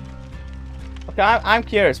 Okay, I'm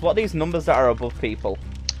curious. What are these numbers that are above people?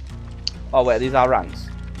 Oh wait, these are ranks.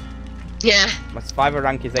 Yeah, My survivor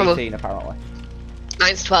rank is 18 apparently.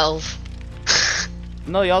 mine's 12.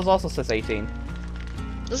 No, yours also says 18.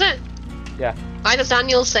 Is it? Yeah. Why does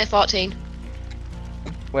Daniel say 14?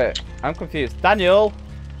 Wait, I'm confused. Daniel,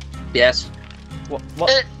 Yes. what?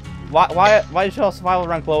 Why is your survival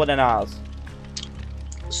rank lower than ours?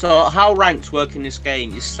 So how ranks work in this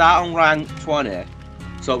game? You start on rank 20.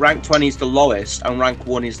 So rank 20 is the lowest, and rank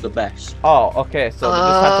 1 is the best. Oh, okay. So they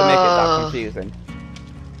just had to make it that Oh. confusing.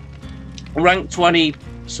 Rank 20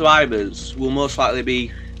 survivors will most likely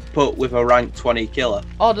be put with a rank 20 killer.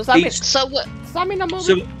 Oh, does that mean? Each- So what? Does that mean I'm only?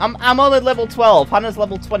 So- I'm only level 12. Hannah's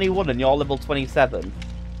level 21, and you're level 27.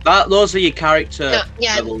 Those are your character No,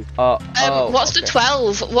 yeah. levels. What's the okay.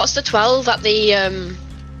 12? What's the 12 at the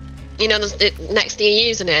next to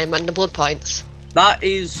your username and the blood points? That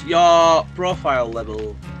is your profile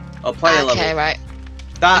level or player Okay, level. right.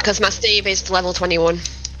 That Because my Steve is level 21.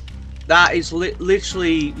 that is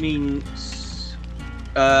literally means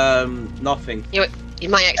nothing. My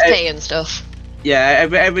XP and stuff. Yeah,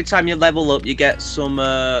 every time you level up, you get some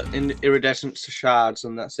iridescent shards,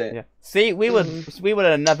 and that's it. Yeah. See, we would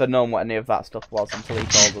have never known what any of that stuff was until he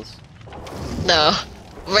told us. No,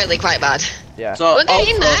 really quite bad. Yeah. So We're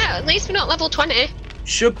getting also, there. At least we're not level 20.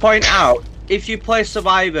 should point out, if you play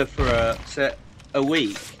Survivor for say, a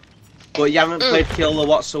week, but you haven't played Killer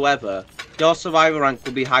whatsoever, your Survivor rank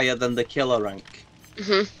will be higher than the Killer rank.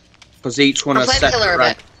 Because each one I has played separate Killer a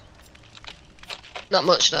rank. bit. Not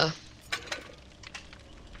much though.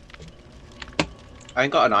 I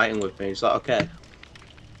ain't got an item with me, is that okay?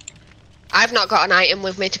 I've not got an item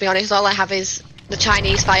with me, to be honest. All I have is the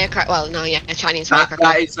Chinese firecracker. Well, no, yeah, a Chinese firecracker.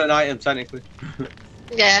 That is an item, technically.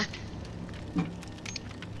 Yeah.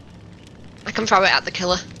 I can throw it at the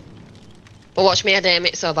killer. But watch me, I'd aim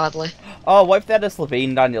it so badly. Oh, what if they had a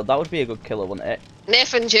Slovene, Daniel? That would be a good killer, wouldn't it?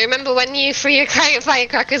 Nathan, do you remember when you threw your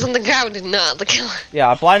firecrackers on the ground and not at the killer? Yeah,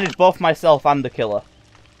 I blinded both myself and the killer.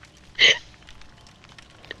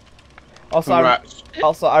 Also,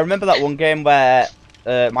 I remember that one game where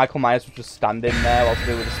Michael Myers was just standing there whilst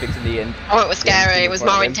we were just fixing the end. Oh, it was scary. It was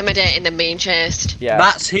more intimidating than being chased. Yeah.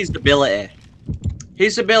 That's his ability.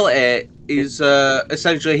 His ability is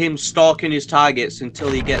essentially him stalking his targets until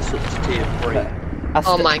he gets up to tier 3.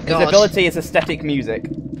 Oh my god. His ability is aesthetic music.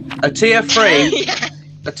 A tier 3, Yeah.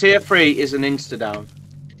 a tier 3 is an insta down.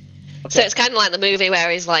 So it's kind of like the movie where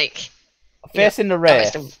he's like... Facing the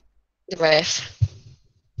Wraith. The Wraith.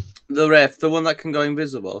 The Wraith, the one that can go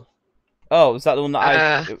invisible. Oh, is that the one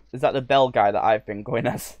that is that the Bell guy that I've been going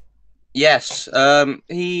as? Yes,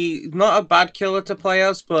 he's not a bad killer to play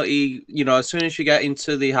as, but he, you know, as soon as you get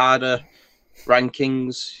into the harder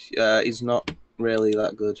rankings, he's not really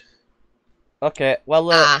that good. Okay,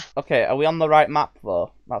 well, okay, are we on the right map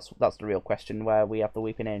though? That's the real question. Where we have the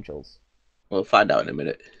Weeping Angels. We'll find out in a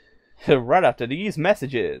minute. Right after these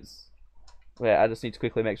messages. Wait, I just need to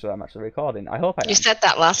quickly make sure I'm actually recording. I hope I am. You said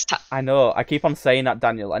that last time. I know. I keep on saying that,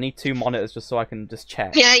 Daniel. I need 2 monitors just so I can just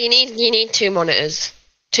check. Yeah, you need 2 monitors.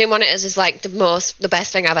 2 monitors is like the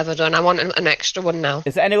best thing I've ever done. I want an extra one now.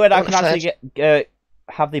 Is there any way that I can actually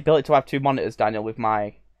have the ability to have 2 monitors, Daniel, with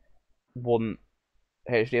my one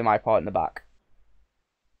HDMI port in the back?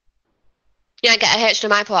 Yeah, get a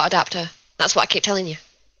HDMI port adapter. That's what I keep telling you.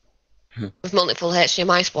 With multiple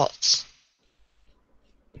HDMI spots.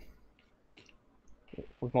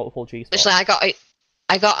 With multiple G spots. Actually,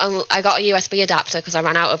 I got a USB adapter because I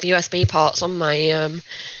ran out of USB ports on my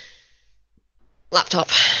laptop.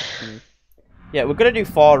 Yeah, we're gonna do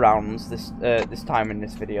 4 rounds this time in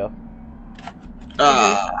this video.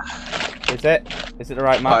 Is it the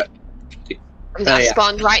right map? I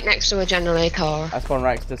spawned right next to a generator. I spawned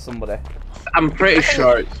right next to somebody. I'm pretty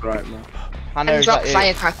sure it's right now. Hannah, And drop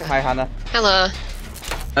firecracker. Hi, Hannah. Hello.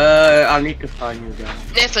 I need to find you again.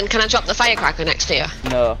 Nathan, can I drop the firecracker next to you?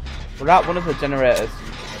 No, we're at one of the generators.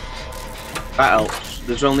 That helps.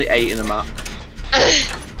 There's only 8 in the map.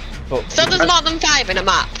 But So there's more than 5 in a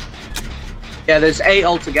map? Yeah, there's 8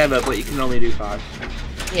 altogether, but you can only do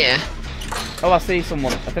 5. Yeah. oh, I see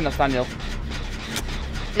someone. I think that's Daniel.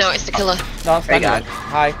 No, it's the killer. No, that's Hey, Daniel. guys.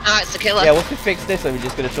 Hi. No, it's the killer. Yeah, once we fix this, are we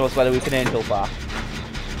just gonna show us where the Weeping Angels are?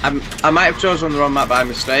 I might have chosen the wrong map by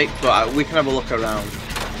mistake, but we can have a look around.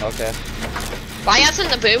 Okay. Why hasn't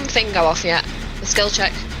the boom thing go off yet? The skill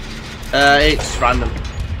check. It's random.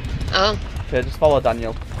 Oh. Okay, just follow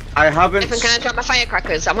Daniel. I haven't. Nathan, can I drop my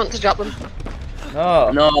firecrackers? I want to drop them. No.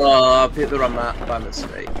 No, I picked the wrong map by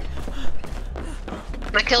mistake.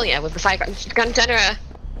 Can I kill you with the firecrackers? Gun generator.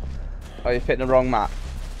 Oh, you picked the wrong map.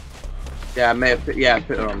 Yeah, I may have. I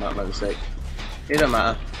picked the wrong map by mistake. It don't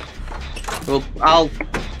matter. Well,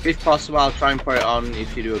 if possible, I'll try and put it on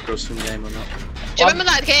if you do a custom game or not. Do you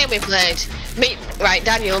remember that game we played? Right,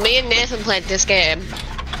 Daniel, me and Nathan played this game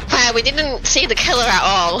where we didn't see the killer at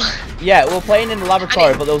all. Yeah, we were playing in the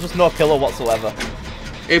laboratory, but there was just no killer whatsoever.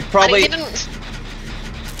 It probably. And it didn't...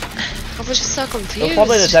 I was just so confused. It was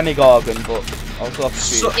probably the Demigorgon, but I was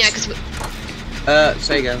so confused. Yeah, because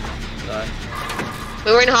say again. Sorry.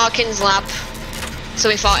 we were in Hawkins' lab, so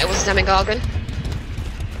we thought it was a Demigorgon.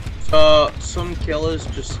 So some killers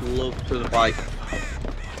just love to like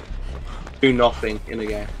do nothing in a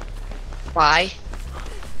game. Why?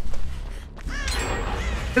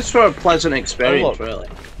 Just for a pleasant experience, really.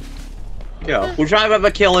 Yeah, we'll try to have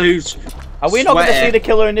a killer who's. Are we not going to sweaty. see the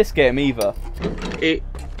killer in this game either?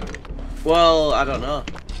 Well, I don't know.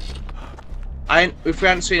 If we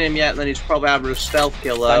haven't seen him yet, then he's probably either a stealth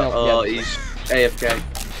killer or he's AFK.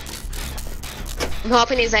 I'm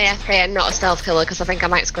hoping he's AFK and not a stealth killer because I think I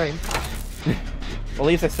might scream. Well,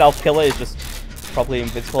 he's a stealth killer, he's just probably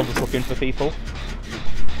invisible, just looking for people.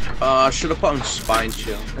 I should have put on spine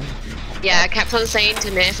shield. Yeah, I kept on saying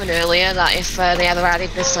to Nathan earlier that if they ever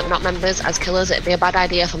added the Slipknot members as killers, it'd be a bad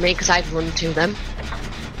idea for me because I'd run to them.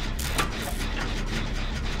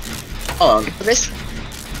 Oh, But this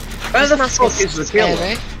where the mask fuck is the killer?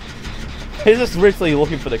 scary. He's just literally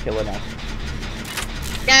looking for the killer now.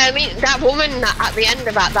 Yeah, I mean that woman at the end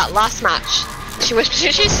of that last match, she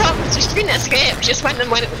didn't escape. She just went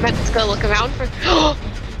to go look around for.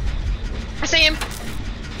 I see him.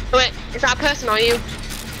 Oh, wait, is that a person or you?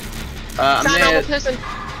 Is that a normal person?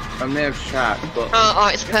 I'm near Shaq, but Oh,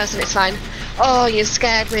 it's a person. It's fine. Oh, you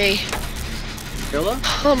scared me. killer?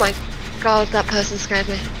 Oh my god, that person scared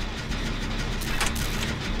me.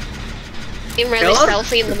 Being really Killer?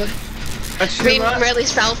 stealthy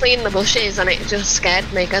in the bushes, and it just scared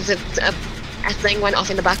me because a thing went off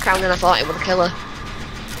in the background and I thought it was a killer.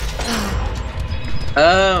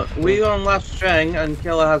 We were on last string and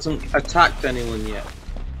killer hasn't attacked anyone yet.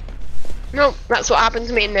 No, that's what happened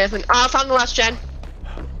to me and Nathan. Oh, I found the last gen.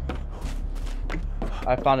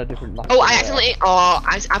 I found a different last Oh, I generator. accidentally. Oh,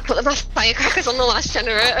 I put the firecrackers on the last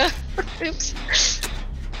generator. Oops.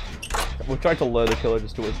 We're trying to lure the killer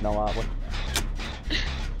just to us now, aren't we?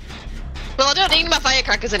 Well, I don't need my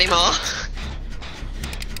firecrackers anymore.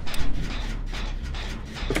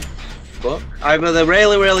 But either they're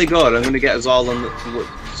really, really good, I'm gonna get us all on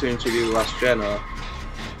soon to do the last gen, or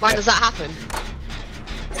Why does that happen?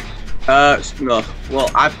 no. Well,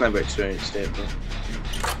 I've never experienced it, but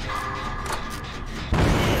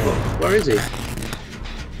where is he?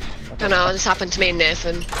 I don't know, this happened to me and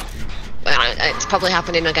Nathan. It's probably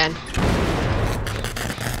happening again.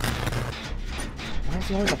 Why does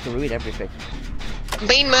he always have to ruin everything? I'm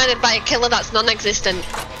being murdered by a killer that's non-existent.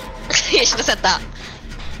 You should have said that.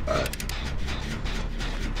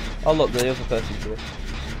 Oh look, the other person's here.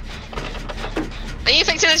 Are you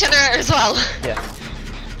fixing the generator as well? Yeah,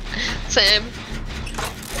 Same.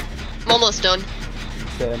 I'm almost done.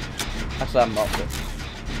 same. Actually, I'm not. But...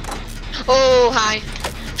 Oh, hi.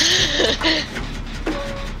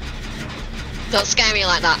 Don't scare me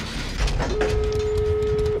like that.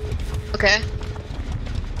 Okay.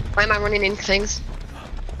 Why am I running into things?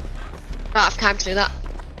 I don't have time to do that.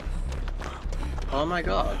 Oh my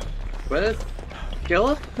god. Where?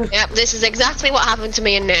 Killer? Yep, this is exactly what happened to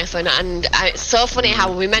me and Nathan, and it's so funny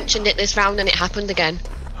how we mentioned it this round and it happened again.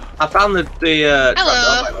 I found the Hello.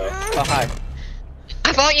 trapdoor, by the way. Oh hi.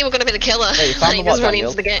 I thought you were going to be the killer. Hey, you found Like, the what, just running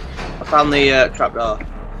Daniel? to the gate. I found the trapdoor.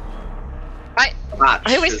 Right. Hatch,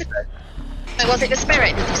 Who is should the- I say. Was it the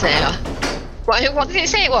spirit, did you say? Or... What did it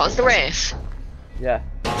say it was? The Wraith? Yeah.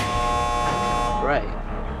 Right.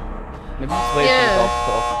 Maybe just wait Yeah. for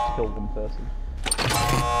the dog to kill one person.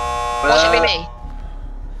 Watch it be me.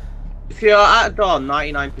 If you're at a door,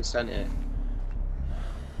 99% it.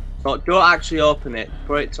 So don't actually open it.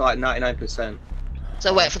 Put it to like 99%.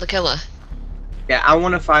 So wait for the killer. Yeah, I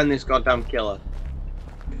want to find this goddamn killer.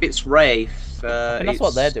 If it's Wraith, And that's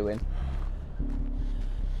what they're doing.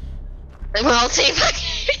 We're all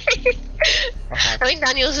teabagging. Okay. I think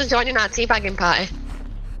Daniel's just joining our teabagging party.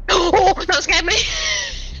 Oh, that scared me.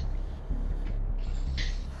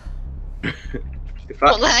 If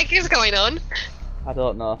What the I, heck is going on? I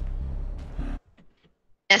don't know.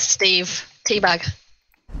 Yes, Steve. Teabag.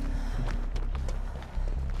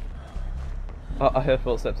 I heard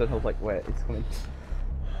footsteps and I was like, wait, it's coming.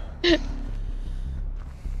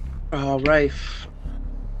 oh, Wraith.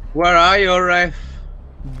 Where are you, Wraith?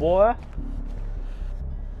 Boy?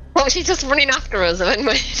 What was she just running after us?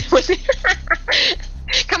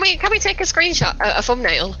 Can we take a screenshot, a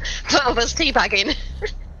thumbnail of us teabagging?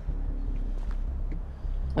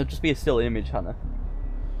 It'll just be a still image, Hannah.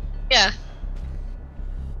 Yeah.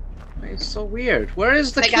 It's so weird. Where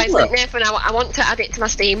is the Hey guys, killer? Nathan, I want to add it to my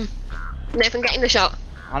Steam. Nathan, get in the shot.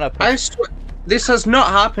 Hannah, I this has not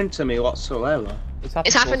happened to me whatsoever. It's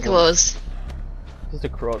happened to us. Just a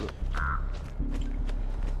crow.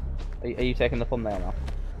 Are you taking the thumbnail now?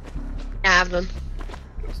 Yeah, I have them.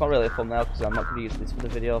 It's not really a thumbnail because I'm not going to use this for the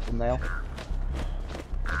video thumbnail.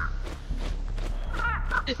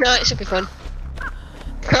 No, it should be fun.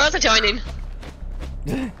 Crows are joining.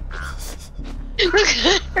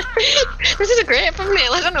 This is a great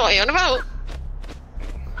thumbnail, I don't know what you're on about.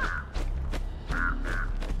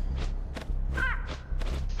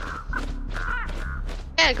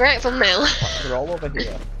 Yeah, great thumbnail. They're all over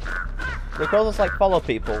here. The crows just like follow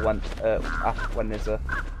people when there's a...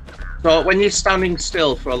 So when you're standing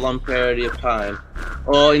still for a long period of time,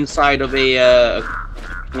 or inside of a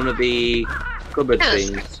one of the cupboard Yes.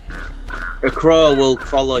 things, a crow will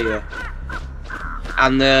follow you.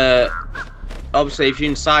 And obviously, if you're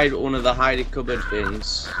inside one of the hiding cupboard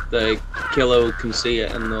things, the killer can see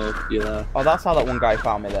it and know you're there. Oh, that's how that one guy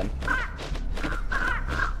found me then.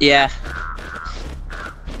 Yeah.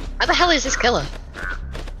 How the hell is this killer?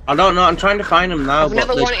 I don't know. I'm trying to find him now. I've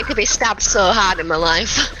never wanted to be stabbed so hard in my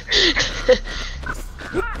life. That's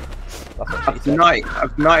what she said.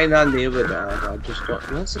 I've not in on the other day. I just got.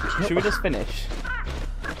 Where's the killer? Should we just finish?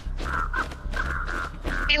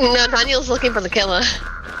 No, Daniel's looking for the killer.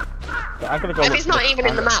 I'm gonna go If look he's for not the- even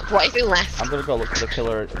in the map, what if he left? I'm gonna go look for the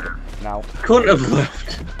killer now. Couldn't have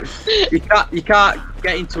left. You can't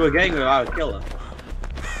get into a game without a killer.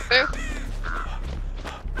 True.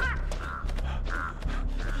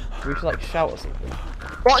 We should like shout or something.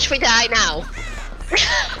 Watch me die now.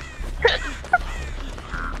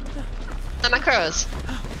 Am I crows?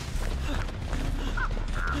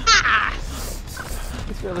 Ah!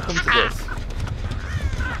 It's really come to this.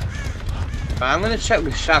 I'm gonna check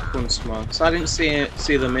the shack once more, because I didn't see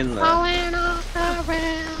them in there. Falling off the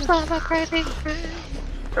rails of a crazy train.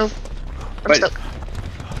 Oh, I'm Wait. stuck.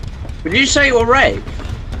 Did you say you were Ray?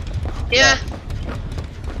 Yeah.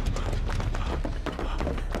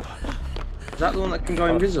 Is that the one that can go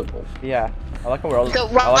invisible? Yeah. I like how we're all. So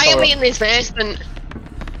I why like how are we're- we in this basement?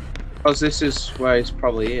 Because this is where he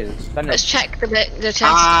probably is. Let's check the chest.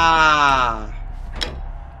 Ah!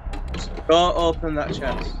 Don't open that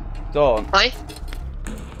chest. Don't. Why?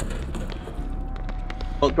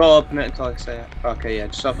 But don't open it until I say it. Okay, yeah,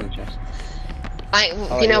 just open the chest. Right,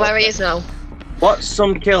 Oh, you know yeah, where he okay. is now. What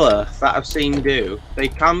some killer that I've seen do, they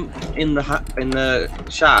camp in the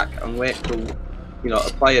shack and wait for, you know, a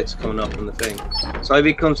player to come up on the thing. So if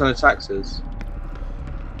he comes and attacks us,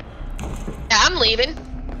 Yeah, I'm leaving.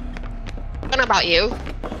 What about you?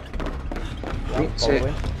 Yeah, It's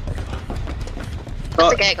following. What's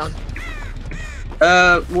the gate gone?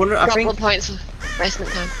 I Drop think 1 points of wasting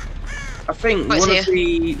time. What's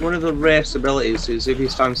one of the race abilities is if he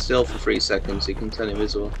stands still for 3 seconds, he can turn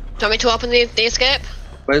invisible. Do you want me to open the escape?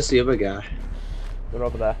 Where's the other guy? We're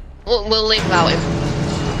over there. We'll leave without him.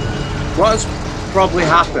 What has probably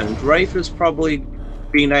happened? Rafe has probably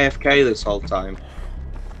been AFK this whole time,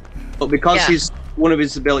 but because Yeah. one of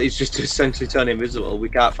his abilities just to essentially turn invisible, we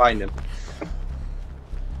can't find him.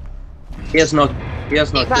 He has no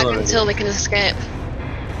Keep back killer. until we can escape.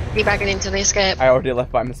 Keep back into the escape. I already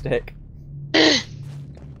left by mistake.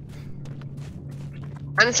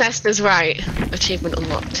 Ancestors right. Achievement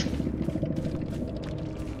unlocked.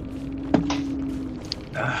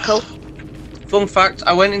 Cool. Fun fact: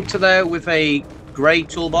 I went into there with a grey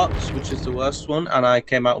toolbox, which is the worst one, and I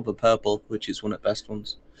came out with a purple, which is one of the best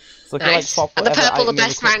ones. So if you like Nice. swap And the whatever purple, the item you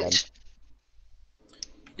best equip then- ranked.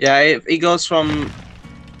 Yeah, it goes from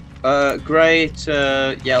grey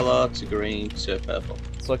to yellow to green to purple.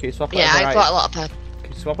 So can you swap Yeah, whatever I've got a lot of purple.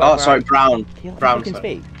 Can you swap Oh, whatever sorry, item- brown. Can you let me Brown, fucking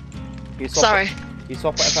sorry. speak? Can you swap Sorry. Can you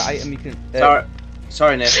swap whatever item you can...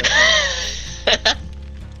 Sorry, Nathan.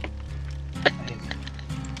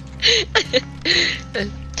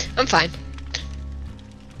 I'm fine.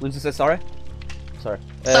 Lucy says sorry? Sorry.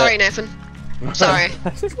 Sorry, Nathan. Sorry.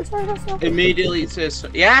 Sorry myself. Immediately it says,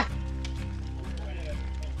 yeah.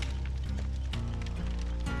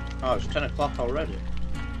 Oh, it's 10 o'clock already.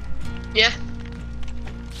 Yeah.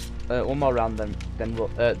 One more round, then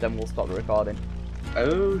we'll stop the recording.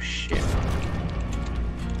 Oh shit.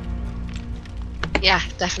 Yeah,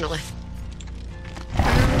 definitely.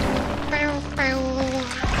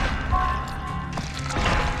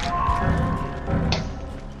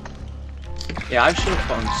 Yeah, I should have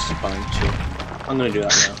found spine too. I'm gonna do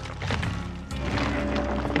that now.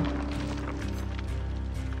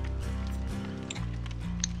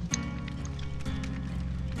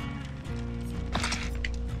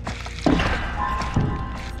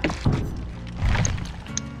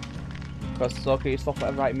 Because so can you swap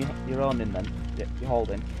whatever item you're owning then? You're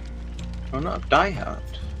holding. I'm not Die Hard.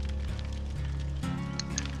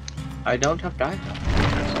 I don't have Die Hard.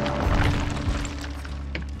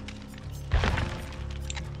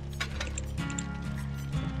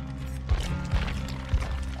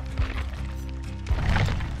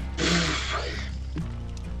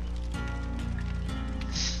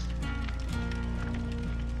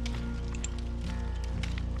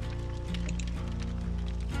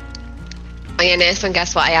 Oh yeah, Nathan,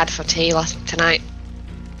 guess what I had for tea tonight?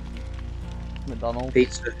 McDonald's.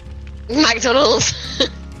 Pizza. McDonald's.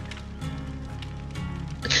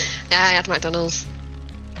 Yeah, I had McDonald's.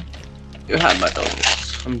 You had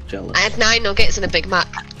McDonald's. I'm jealous. I had 9 nuggets and a Big Mac.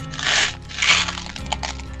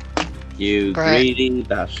 You Great. greedy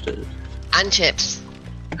bastard. And chips.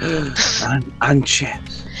 and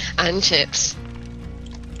chips. And chips.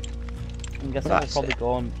 I'm guessing we'll That's probably it.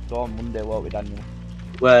 go on Monday, won't we, Daniel?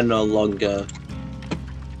 We're no longer.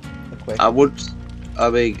 Quick. I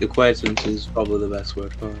mean, acquaintance is probably the best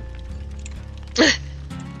word for it.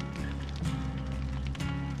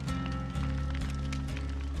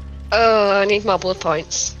 Oh, I need more blood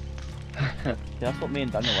points. Yeah, that's what me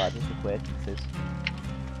and Daniel are, just acquaintances.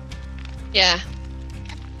 Yeah.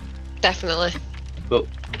 Definitely. But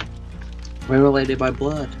we're related by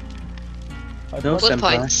blood. No, Blood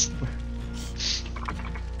senpai. points.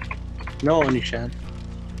 No, Onishan.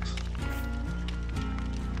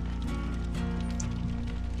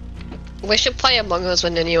 We should play Among Us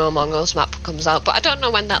when the new Among Us map comes out, but I don't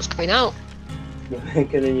know when that's coming out.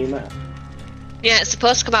 Get a new map. Yeah, it's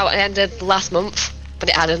supposed to come out at the end of last month, but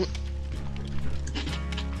it hadn't.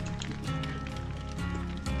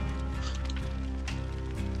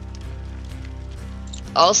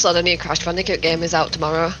 Also, the new Crash Bandicoot game is out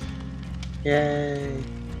tomorrow Yay.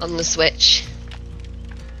 on the Switch.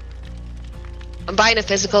 I'm buying a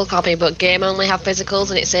physical copy, but game only have physicals,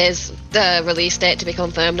 and it says the release date to be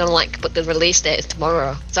confirmed. I'm like, but the release date is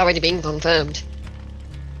tomorrow. It's already been confirmed.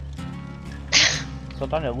 So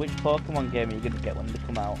Daniel, which Pokemon game are you going to get when they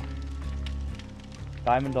come out?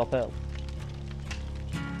 Diamond or Pearl?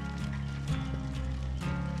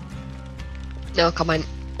 No comment.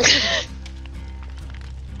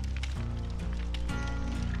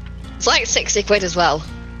 It's like 60 quid as well.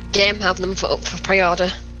 Game have them for up for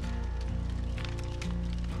pre-order.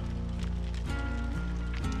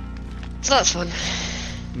 So that's fun.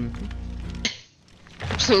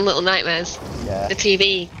 Some little nightmares. Yeah. The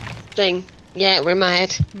TV thing. Yeah, we're in my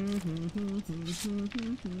head.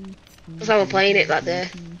 Because I was playing it that day.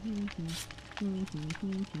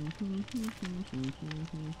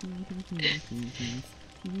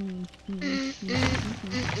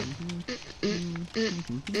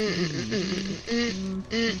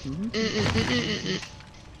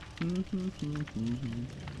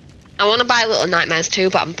 I want to buy Little Nightmares too,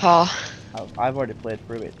 but I'm poor. I've already played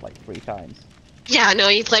through it like 3 times. Yeah, I know,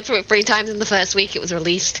 you played through it 3 times in the first week it was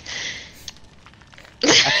released.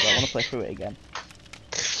 Actually, I want to play through it again.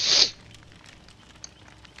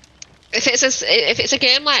 If it's a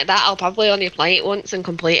game like that, I'll probably only play it once and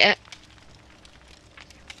complete it.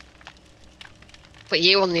 But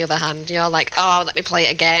you, on the other hand, you're like, oh, let me play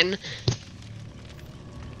it again.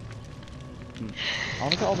 I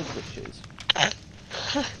want to get all the glitches.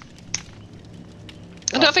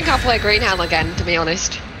 I don't think I'll play Green Hell again, to be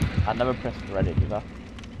honest. I never pressed Reddit, did I?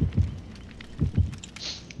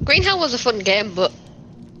 Green Hell was a fun game, but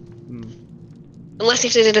unless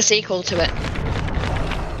if they did a sequel to it.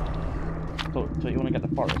 So you want to get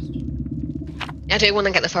the forest? I do want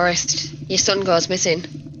to get the forest. Your son goes missing,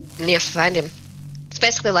 and you have to find him. It's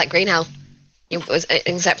basically like Green Hell,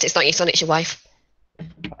 except it's not your son, it's your wife.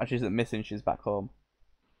 And she's missing, she's back home.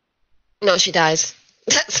 No, she dies.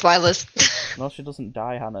 Spoilers. No, she doesn't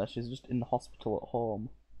die, Hannah. She's just in the hospital at home.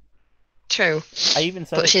 True. I even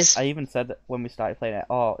said But I even said that when we started playing it,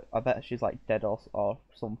 oh, I bet she's like dead or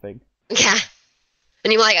something. Yeah.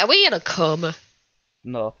 And you're like, are we in a coma?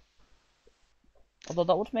 No. Although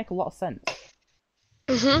that would make a lot of sense.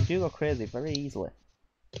 Mhm. You do go crazy very easily.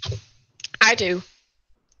 I do.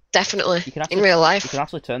 Definitely. You can actually, in real You life. can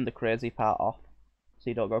actually turn the crazy part off, so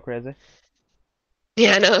you don't go crazy.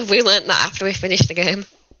 Yeah, I know. We learnt that after we finished the game.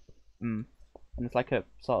 And it's like a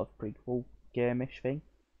sort of prequel game-ish thing.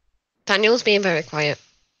 Daniel's being very quiet.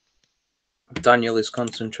 Daniel is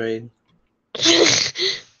concentrating. Is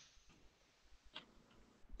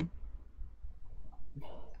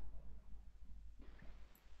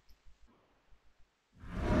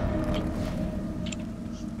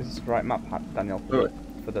this the right map, Daniel,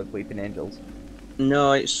 for the Weeping Angels?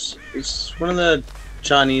 No, it's one of the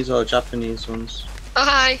Chinese or Japanese ones. Oh,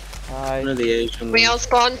 hi. Hi. One of the Asian We ones. all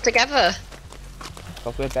spawned together.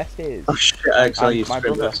 Because we're besties. Oh shit, I actually And used my to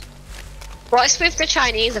brother. this. What's with the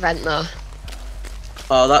Chinese event, though?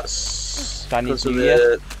 Oh, that's Chinese because of New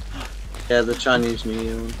Year? Yeah, the Chinese New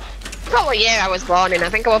Year one. I forgot what year I was born in. I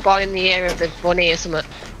think I was born in the year of the bunny or something.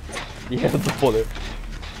 Yeah, the bullet.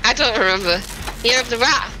 I don't remember. Year of the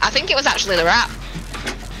rat. I think it was actually the rat.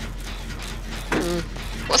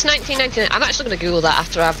 What's 1999? I'm actually going to Google that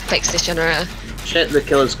after I've fixed this generator. Shit, the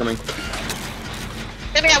killer's coming.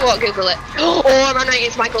 Maybe I won't Google it. Oh, I'm on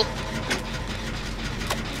it's Michael.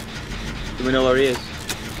 Do we know where he is?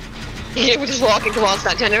 He was just walking towards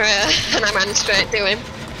that generator, and I ran straight to him.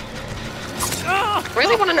 I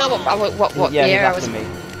really want to know what Yeah, year I he's was. after me.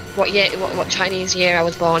 What Chinese year I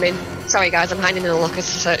was born in. Sorry guys, I'm hiding in the lockers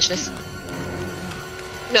to search this.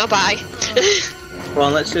 No, bye. Come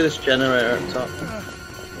on, let's do this generator at top.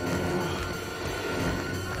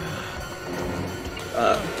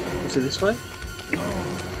 Is it this way?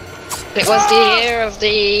 It was the year of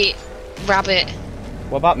the rabbit.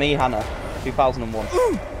 What about me, Hannah? 2001.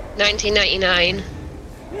 1999.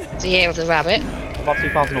 The year of the rabbit. What about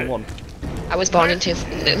 2001? I was born in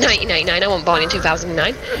 1999. I wasn't born in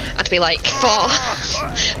 2009. I'd be like 4.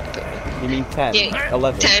 You mean 10? Yeah.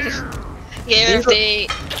 11? 10. Year of the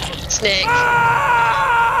snake.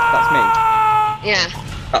 That's me. Yeah.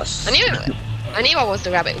 That's I knew I was the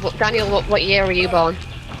rabbit. But Daniel, what year were you born?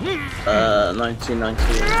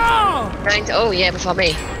 1998. Oh, yeah, before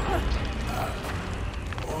me.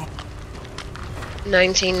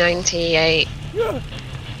 1998.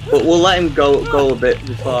 But we'll let him go a bit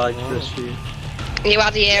before I trust you. You are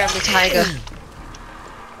the year of the tiger.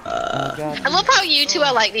 Oh God. I love how you two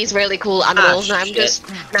are like these really cool animals, and I'm shit. just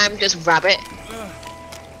rabbit. I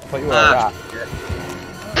thought you were a rat.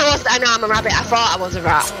 I know I'm a rabbit. I thought I was a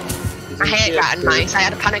rat. I hate rat and mice. I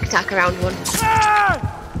had a panic attack around one.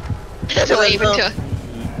 I don't even to.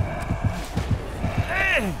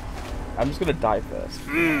 I'm just gonna die first.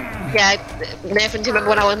 Yeah, Nathan, do you remember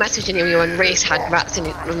when I was messaging you and Reese had rats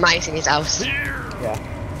and mice in his house? Yeah.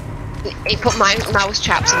 He put mouse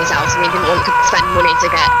traps in his house and he didn't want to spend money to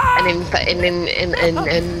get an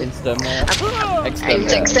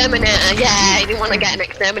exterminator. Yeah, he didn't want to get an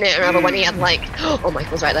exterminator over when he had like, oh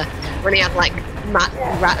Michael's right there. When he had like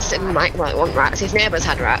rats and Mike might want rats. His neighbours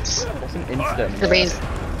had rats. What's an instant?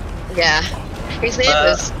 Yeah, his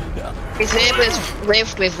neighbours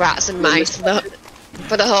lived with rats and mice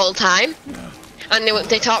for the whole time, and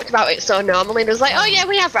they talked about it so normally. They was like, oh yeah,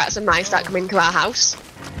 we have rats and mice that come into our house.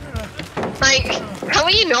 Like, how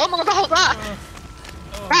are you normal about that?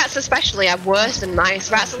 Rats especially are worse than mice.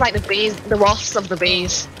 Rats are like the bees, the wasps of the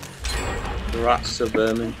bees. Rats are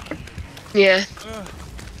vermin. Yeah.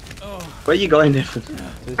 Where are you going, Nathan?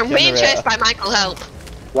 I'm being chased by Michael. Help.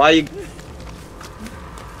 Why are you...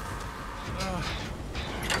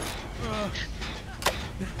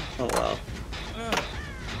 Oh wow.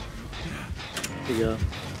 Here you go.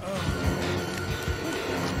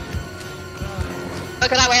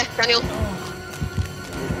 Look at that way, Daniel.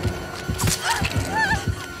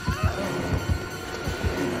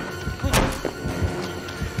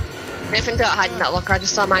 Nathan, don't hide in that locker. I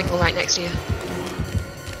just saw Michael right next to you.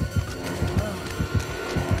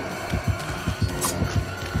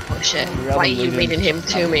 Oh shit. Why are you leading him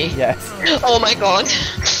to me? Yes. Oh my god.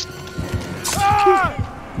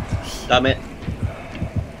 Damn it.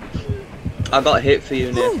 I got hit for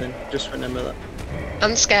you, Nathan. Just remember that.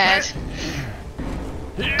 I'm scared.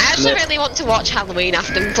 I actually really want to watch Halloween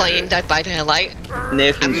after playing Dead by Daylight.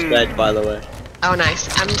 Nathan's dead, by the way. Oh nice.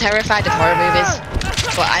 I'm terrified of horror movies.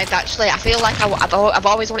 But I feel like I've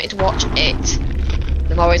always wanted to watch it.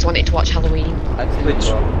 I've always wanted to watch Halloween.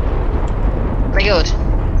 Which? Very good.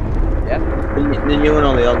 Yeah. The new one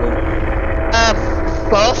or the old one?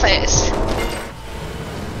 Both it's.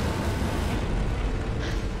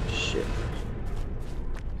 Shit.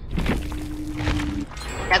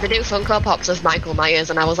 Yeah, they do Funko Pops of Michael Myers,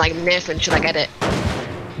 and I was like, Nathan, should I get it?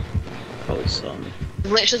 Probably saw me.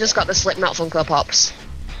 I've literally just got the Slipknot Funko Pops.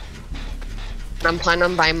 And I'm planning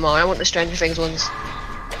on buying more. I want the Stranger Things ones.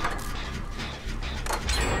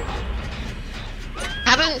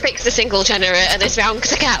 I haven't fixed a single generator this round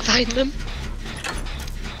because I can't find them.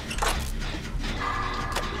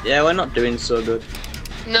 Yeah, we're not doing so good.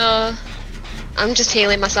 No. I'm just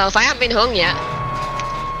healing myself. I haven't been hung yet.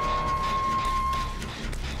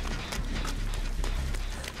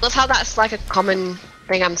 Love how that's like a common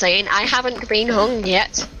thing I'm saying. I haven't been hung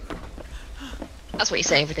yet. That's what you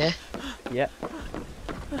say every day. Yeah.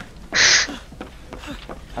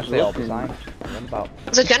 I say all the time. About.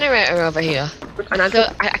 There's a generator over here, and I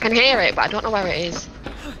can hear it, but I don't know where it is.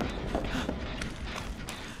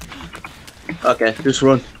 Okay, just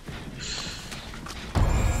run.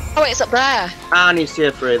 Oh, it's up there. And he's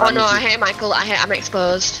here for it. Oh no, I hate Michael. I'm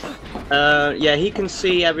exposed. Yeah, he can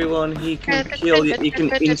see everyone. He can kill you. He can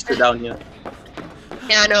insta down you.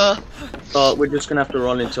 Yeah, I know. So we're just gonna have to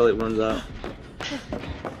run until it runs out.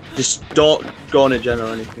 Just don't go on a gen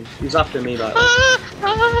or anything. He's after me, by the way.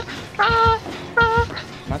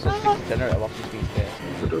 Might as well fix the generator while he's being chased.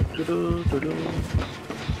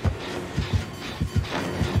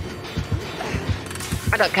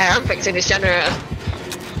 I don't care. I'm fixing this generator.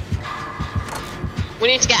 We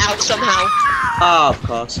need to get out somehow. Ah, of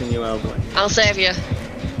course, and you elbow. I'll save you.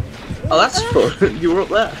 Oh, that's fun. You were up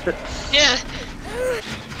there. Yeah.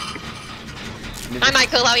 Hi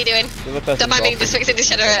Michael, how are you doing? Don't mind me just fixing this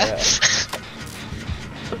generator.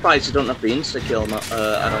 Surprised you don't have the insta kill.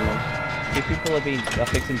 I don't know. These people are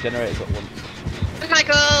fixing generators at once. Hi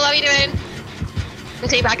Michael, how are you doing? I'm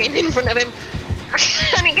teabagging in front of him.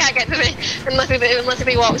 And he can't get to me unless if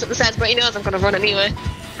he walks up the stairs, but he knows I'm gonna run anyway.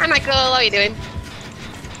 Hi Michael, how are you doing?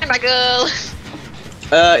 Hi Michael.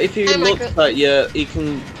 If you look at you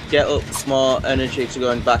can get up more energy to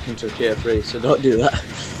going back into tier 3, so don't do that.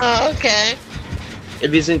 Oh, okay.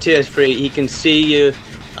 If he's in tier 3, he can see you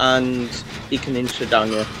and he can insta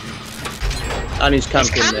down you. And he's He's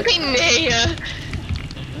camping there. camping near you.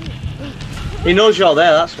 He knows you're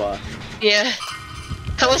there, that's why. Yeah.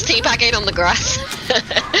 I was teabagging on the grass.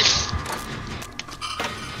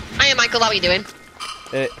 Hiya, Michael, how are you doing?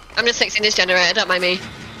 I'm just fixing this generator, don't mind me.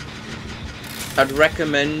 I'd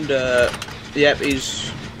recommend, yep,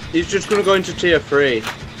 he's just gonna go into tier 3.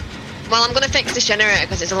 Well, I'm gonna fix this generator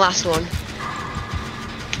because it's the last one.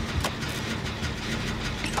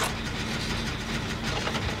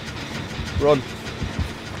 Run.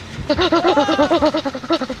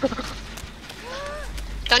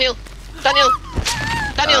 Daniel! Daniel!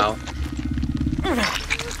 Daniel! Ow.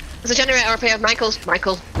 There's a generator up here. Michael!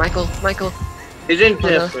 He's in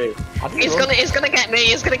tier no. 3. How do you He's run? gonna get me,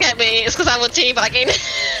 he's gonna get me. It's because I was teabagging.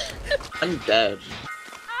 I'm dead.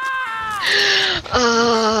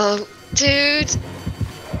 Oh, dude.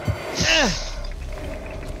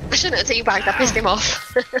 I shouldn't have teabagged, I pissed him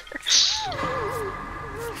off.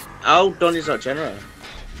 How done is that generator?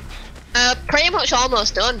 Pretty much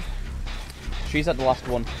almost done. She's at the last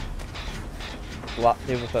one. The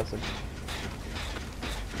other person.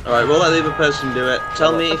 Alright, we'll let the other person do it.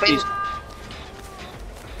 Tell me if he's...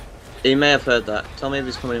 He may have heard that. Tell me if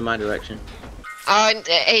he's coming in my direction. And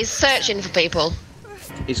he's searching for people.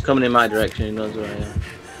 He's coming in my direction, he knows where I am.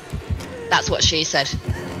 That's what she said.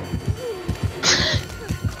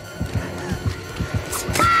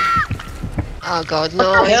 Oh god, no,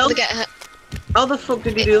 What the he's hell? gonna get her. How the fuck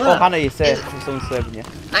did he do Oh, that? Hannah, you're safe. Someone's saving you.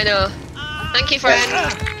 I know. Thank you, friend.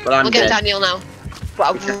 But I'm We'll get dead. Daniel now.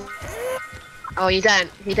 But oh, you dead?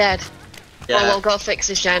 You dead? Yeah. Oh, we'll go fix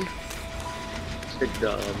this gen. Good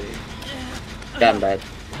job, dude. Yeah, I'm dead.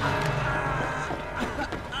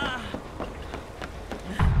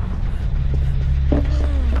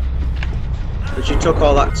 But you took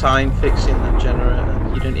all that time fixing that generator.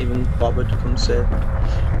 You didn't even bother to come save.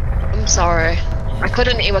 I'm sorry. I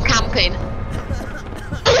couldn't, you were camping.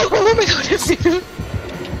 Oh my god,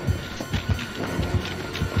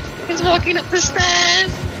 he's walking up the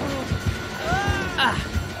stairs.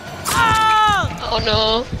 Oh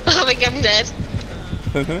no, I think I'm dead.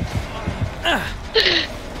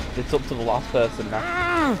 It's up to the last person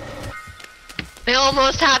now. I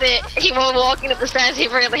almost had it. He was walking up the stairs, he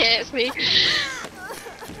really hates me.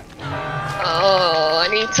 Oh, I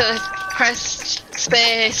need to press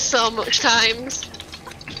space so much times.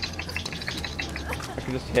 I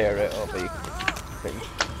can just hear it over the thing.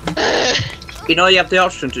 You know you have the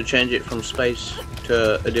option to change it from space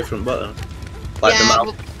to a different button. Like the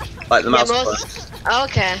mouse. Like the mouse button.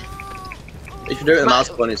 Okay. If you do it with the mouse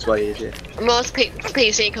button, it's way easier. Most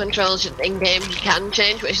PC controls in games you can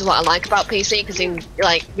change, which is what I like about PC, because in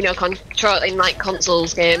like controlling like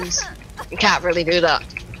consoles games, you can't really do that.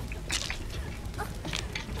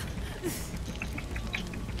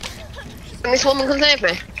 And this woman can save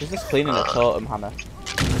me. She's just cleaning a totem, Hannah.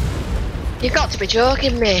 You've got to be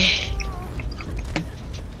joking me.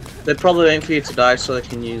 They're probably waiting for you to die so they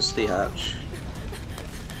can use the hatch.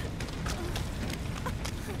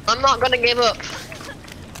 I'm not gonna give up.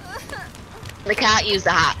 They can't use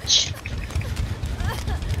the hatch.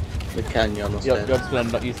 They can, you're almost You're dead. just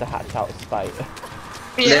gonna not use the hatch out of spite.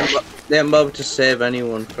 Yeah. They haven't bothered to save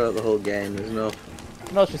anyone throughout the whole game. There's no.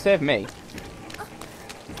 No, she saved me.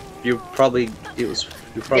 You probably Yeah.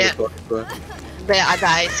 got it, but I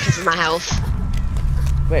died because of my health.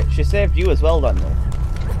 Wait, she saved you as well, Daniel.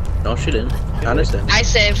 no, she didn't. Hannah saved me. I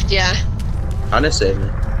saved, yeah. Hannah saved me.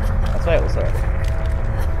 That's why it was her.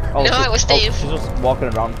 Oh, No, it was Steve. she's just walking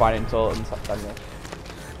around finding totems, Daniel.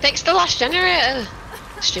 Fix the last generator.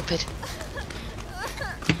 Stupid.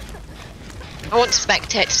 I want to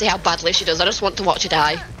spectate to see how badly she does. I just want to watch her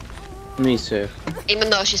die. Me too. Even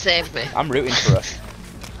though she saved me. I'm rooting for her.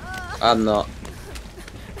 I'm not.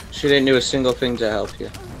 She didn't do a single thing to help you.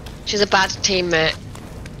 She's a bad teammate.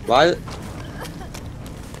 Why?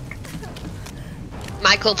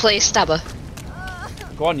 Michael, please stab her.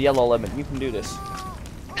 Go on, Yellow Lemon, you can do this.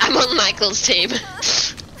 I'm on Michael's team.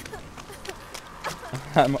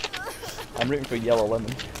 I'm rooting for Yellow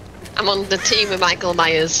Lemon. I'm on the team with Michael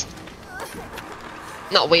Myers.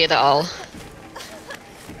 Not weird at all.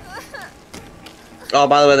 Oh,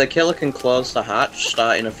 by the way, the killer can close the hatch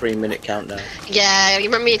starting a 3-minute countdown. Yeah, you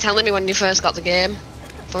remember you telling me when you first got the game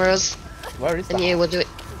for us, Where is that? and you will do it.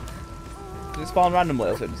 Does it spawn randomly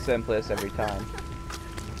or is it the same place every time?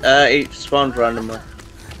 It spawns randomly.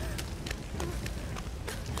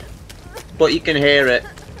 But you can hear it.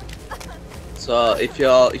 So if you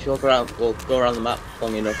go around the map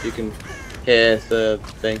long enough, you can Here, the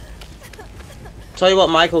thing. Tell you what,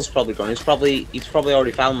 Michael's probably gone. He's probably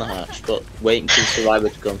already found the hatch, but waiting for the survivor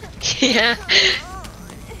to come. Yeah.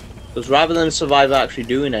 Because rather than the survivor actually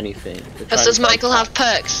doing anything, Does Michael have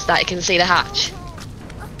perks that he can see the hatch?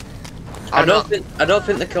 I don't think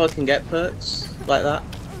the killer can get perks like that.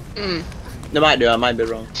 Mm. They might do. I might be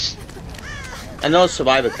wrong. I know the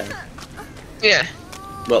survivor can, Yeah.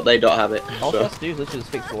 but they don't have it. All he So. has to do is literally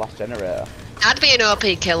just fix the last generator. I'd be an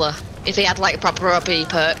OP killer if he had like proper OP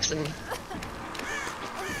perks and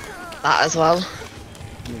that as well.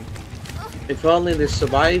 If only the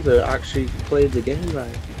survivor actually played the game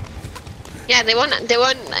right. Yeah, they want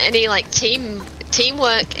any like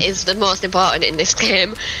teamwork is the most important in this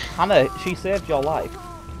game. Hannah, she saved your life.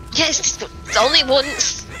 Yes, it's only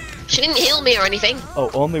once. She didn't heal me or anything. Oh,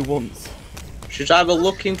 only once. She's either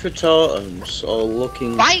looking for totems or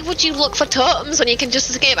looking. Why would you look for totems when you can just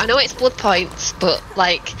escape? I know it's blood points, but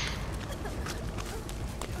like.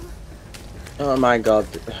 Oh my god.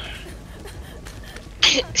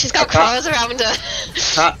 She's got claws around her.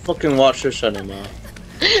 Can't fucking watch this anymore.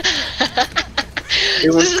 This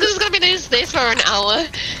is gonna be this for an hour.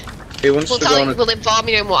 He wants to go on a, We'll inform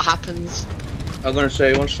you on what happens. I'm gonna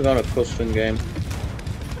say he wants to go on a custom game.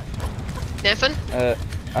 Nathan?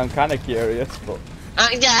 I'm kind of curious, but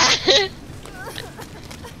Yeah.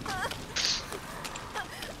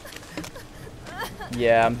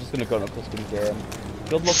 yeah, I'm just gonna go on a custom game.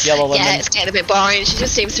 Good luck, Yellow Lemon. Yeah, it's getting a bit boring. She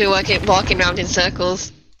just seems to be walking around in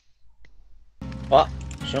circles. What?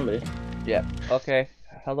 Somebody? Yeah. Okay.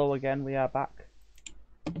 Hello again. We are back.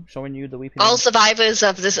 Showing you the weeping. All survivors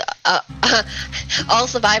of this, all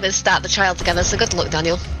survivors start the trial together. So good luck,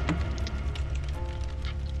 Daniel.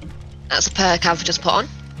 That's a perk I've just put on.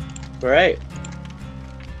 Great.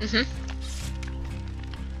 Mhm.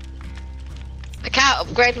 I can't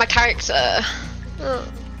upgrade my character. Oh.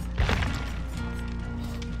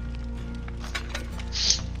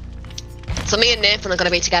 So me and Nathan are going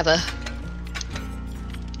to be together.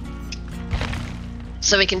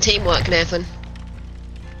 So we can teamwork, Nathan.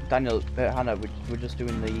 Daniel, Hannah, we're just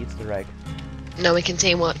doing the Easter egg. No, we can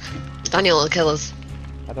teamwork. Daniel will kill us.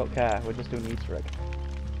 I don't care. We're just doing the Easter egg.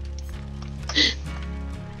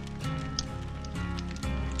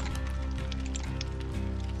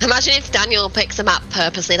 Imagine if Daniel picks a map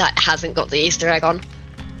purposely that hasn't got the Easter egg on.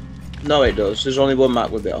 No, it does. There's only one map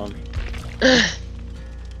with it on.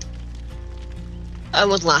 I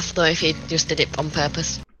would laugh though if he just did it on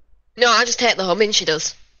purpose. No, I just hate the humming she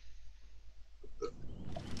does.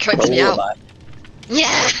 Creeps me out.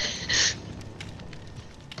 Yeah.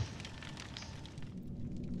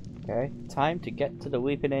 Okay. Time to get to the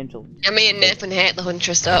Weeping Angel. And me and Nathan hate the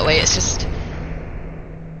Huntress, don't we? It's just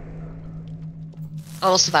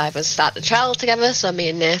all survivors start the trial together, so me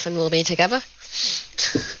and Nathan will be together.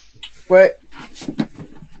 Wait.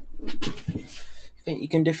 Think you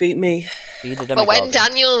can defeat me? But when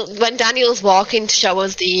Daniel's walking to show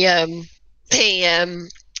us the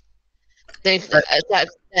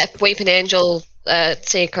Weeping Angel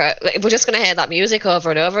secret, we're just gonna hear that music over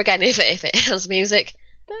and over again if it has music.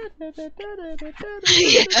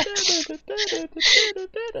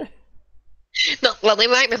 No, well, they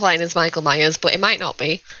might be playing as Michael Myers, but it might not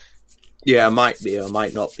be. Yeah, it might be or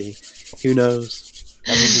might not be. Who knows?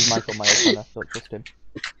 That means he's Michael Myers, Hannah. Don't trust him.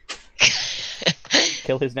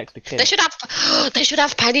 Kill his next of kin. They should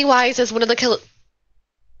have Pennywise as one of the kill.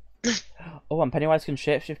 Oh, and Pennywise can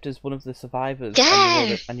shapeshift as one of the survivors.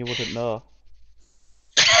 Yeah. And you wouldn't know.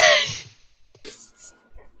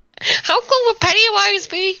 How cool would Pennywise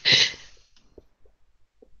be?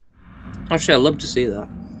 Actually, I'd love to see that.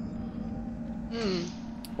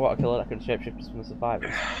 What a killer that can shapeshift as one of the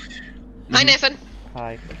survivors. Hi, Nathan.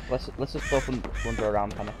 Hi. Let's just both wander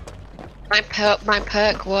around, Hannah. My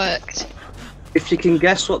perk worked. If you can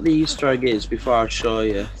guess what the Easter egg is before I show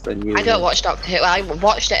you, then you. I don't watch Doctor Who. I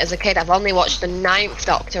watched it as a kid. I've only watched the 9th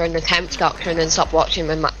Doctor and the 10th Doctor, and then stopped watching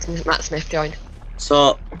when Matt Smith joined.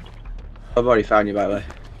 So, I've already found you, by the way.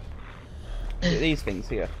 These things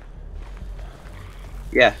here.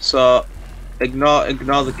 Yeah. So, ignore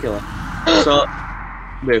the killer. So,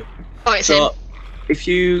 boo. Oh, it's So, him. if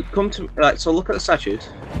you come to so look at the statues.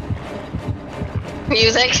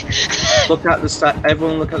 Music. Look at the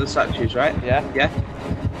everyone look at the statues, right? Yeah? Yeah?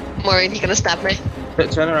 I'm worried you're gonna stab me.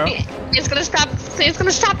 Turn around. He's gonna stab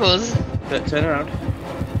us. Turn around.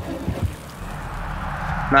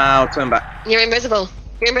 Now turn back. You're invisible.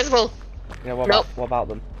 Yeah, what Nope. about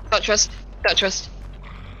them? Don't trust.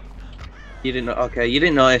 You didn't know. Okay, you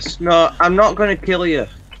didn't notice. No, I'm not gonna kill you.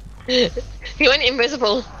 He went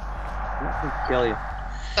invisible. I'm not gonna kill you.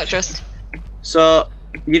 Don't trust. So,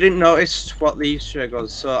 You didn't notice what the Easter egg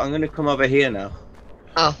was, so I'm going to come over here now.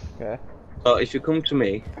 Oh. Okay. So if you come to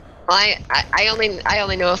me... I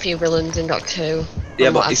only know a few villains in Doctor Who. Yeah,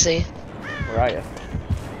 From but what I see. Where are you?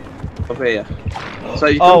 Over here. So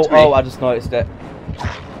you come to me, Oh, I just noticed it.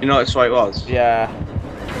 you noticed what it was? Yeah.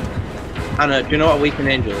 Anna, do you know what a Weeping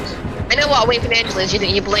Angel is? I know what a Weeping Angel is.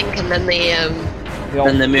 You blink and then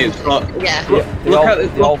Then they move. But yeah.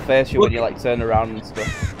 They all face you when you like turn around and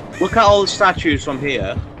stuff. look at all the statues from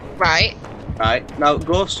here. Right. Right, now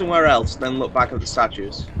go somewhere else, then look back at the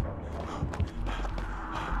statues.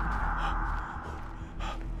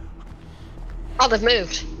 Oh, they've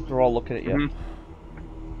moved. They're all looking at you. Mhm.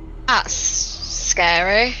 That's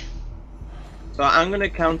scary. So I'm going to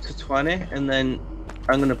count to 20, and then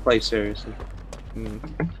I'm going to play seriously.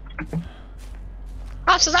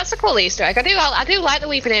 Oh, so that's a cool Easter egg. I do like the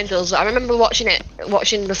Weeping Angels. I remember watching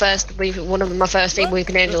the first one of my first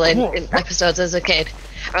Weeping Angel in episodes as a kid.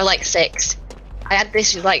 I was like 6. I had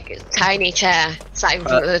this like tiny chair sat in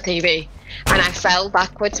front of the TV, and I fell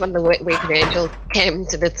backwards when the Weeping Angel came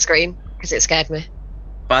to the screen because it scared me.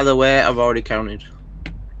 By the way, I've already counted.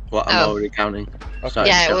 Well, I'm already counting. Okay.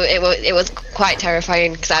 Yeah, it was quite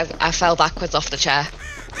terrifying because I fell backwards off the chair.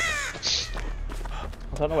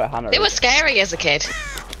 I don't know where Hannah It is. was scary as a kid.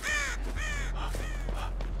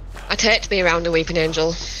 I'd hate to be around a Weeping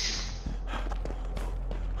Angel.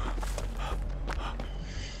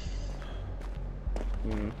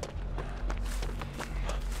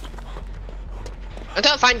 I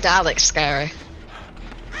don't find Daleks scary.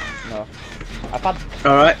 No. I've had...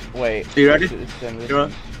 Alright, Wait. are you ready? This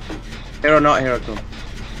Here or not, here I come.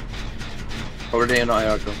 Already or not,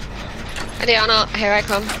 here I come. Ready or not, here I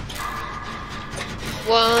come.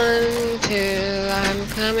 1, 2, I'm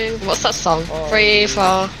coming. What's that song? 3,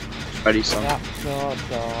 4, Ready, son. Yeah, so,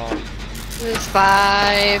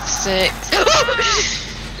 5, 6.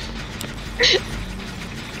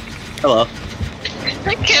 Hello.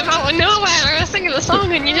 I came out of nowhere. I was singing the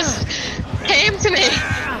song and you just came to me.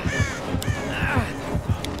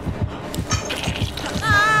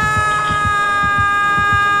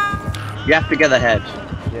 You have to get ahead.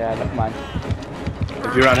 yeah, never mind.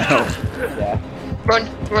 If you run out. Yeah. Run,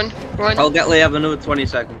 run, run. I'll get Liam another 20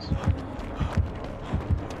 seconds.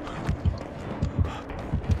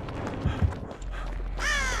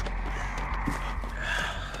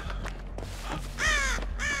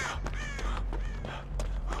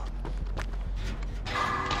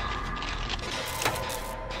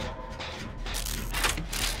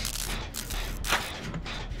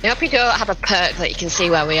 I hope you don't have a perk that you can see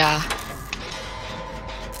where we are.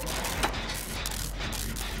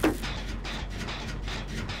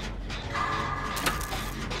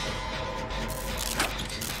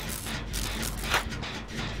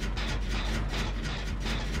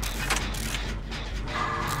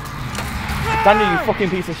 Daniel, you fucking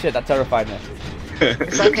piece of shit, that terrified me.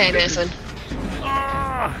 It's okay, Nathan.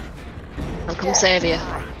 I'll come save you.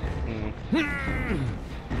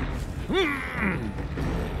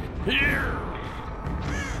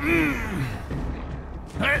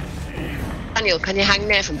 Daniel, can you hang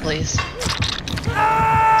Nathan, please? Oh,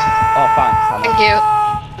 thanks, Hannah. Thank you.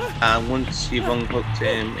 And once you've unhooked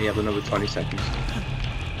him, you have another 20 seconds.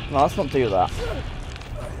 No, let's not do that.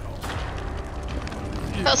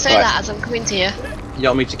 Don't say Right. that as I'm coming to you. You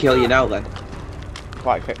want me to kill you now then?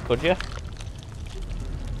 Quite quick, could you?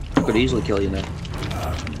 I could easily kill you now.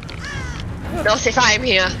 Not if I'm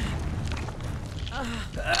here.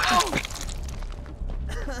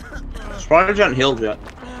 Surprised you haven't healed yet.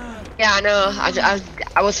 Yeah, I know.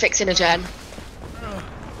 I was fixing a gen.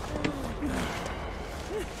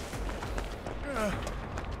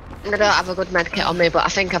 I don't have a good medkit on me, but I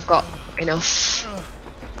think I've got enough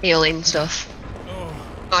healing stuff.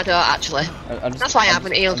 No, I don't actually. That's why I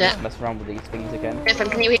haven't healed yet. Mess around with these things again. Nathan,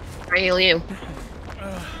 can you heal you?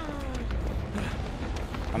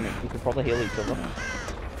 I mean, we could probably heal each other.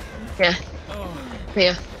 Yeah.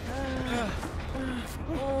 Here.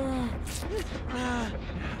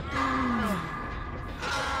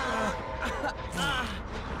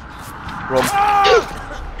 Run.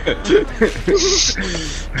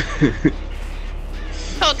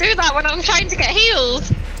 Don't do that when I'm trying to get healed.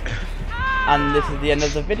 And this is the end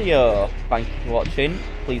of the video. Thank you for watching.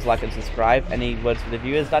 Please like and subscribe. Any words for the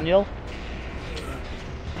viewers, Daniel?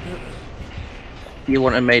 You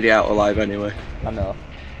wouldn't have made it out alive anyway. I know.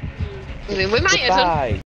 We might have done. Goodbye.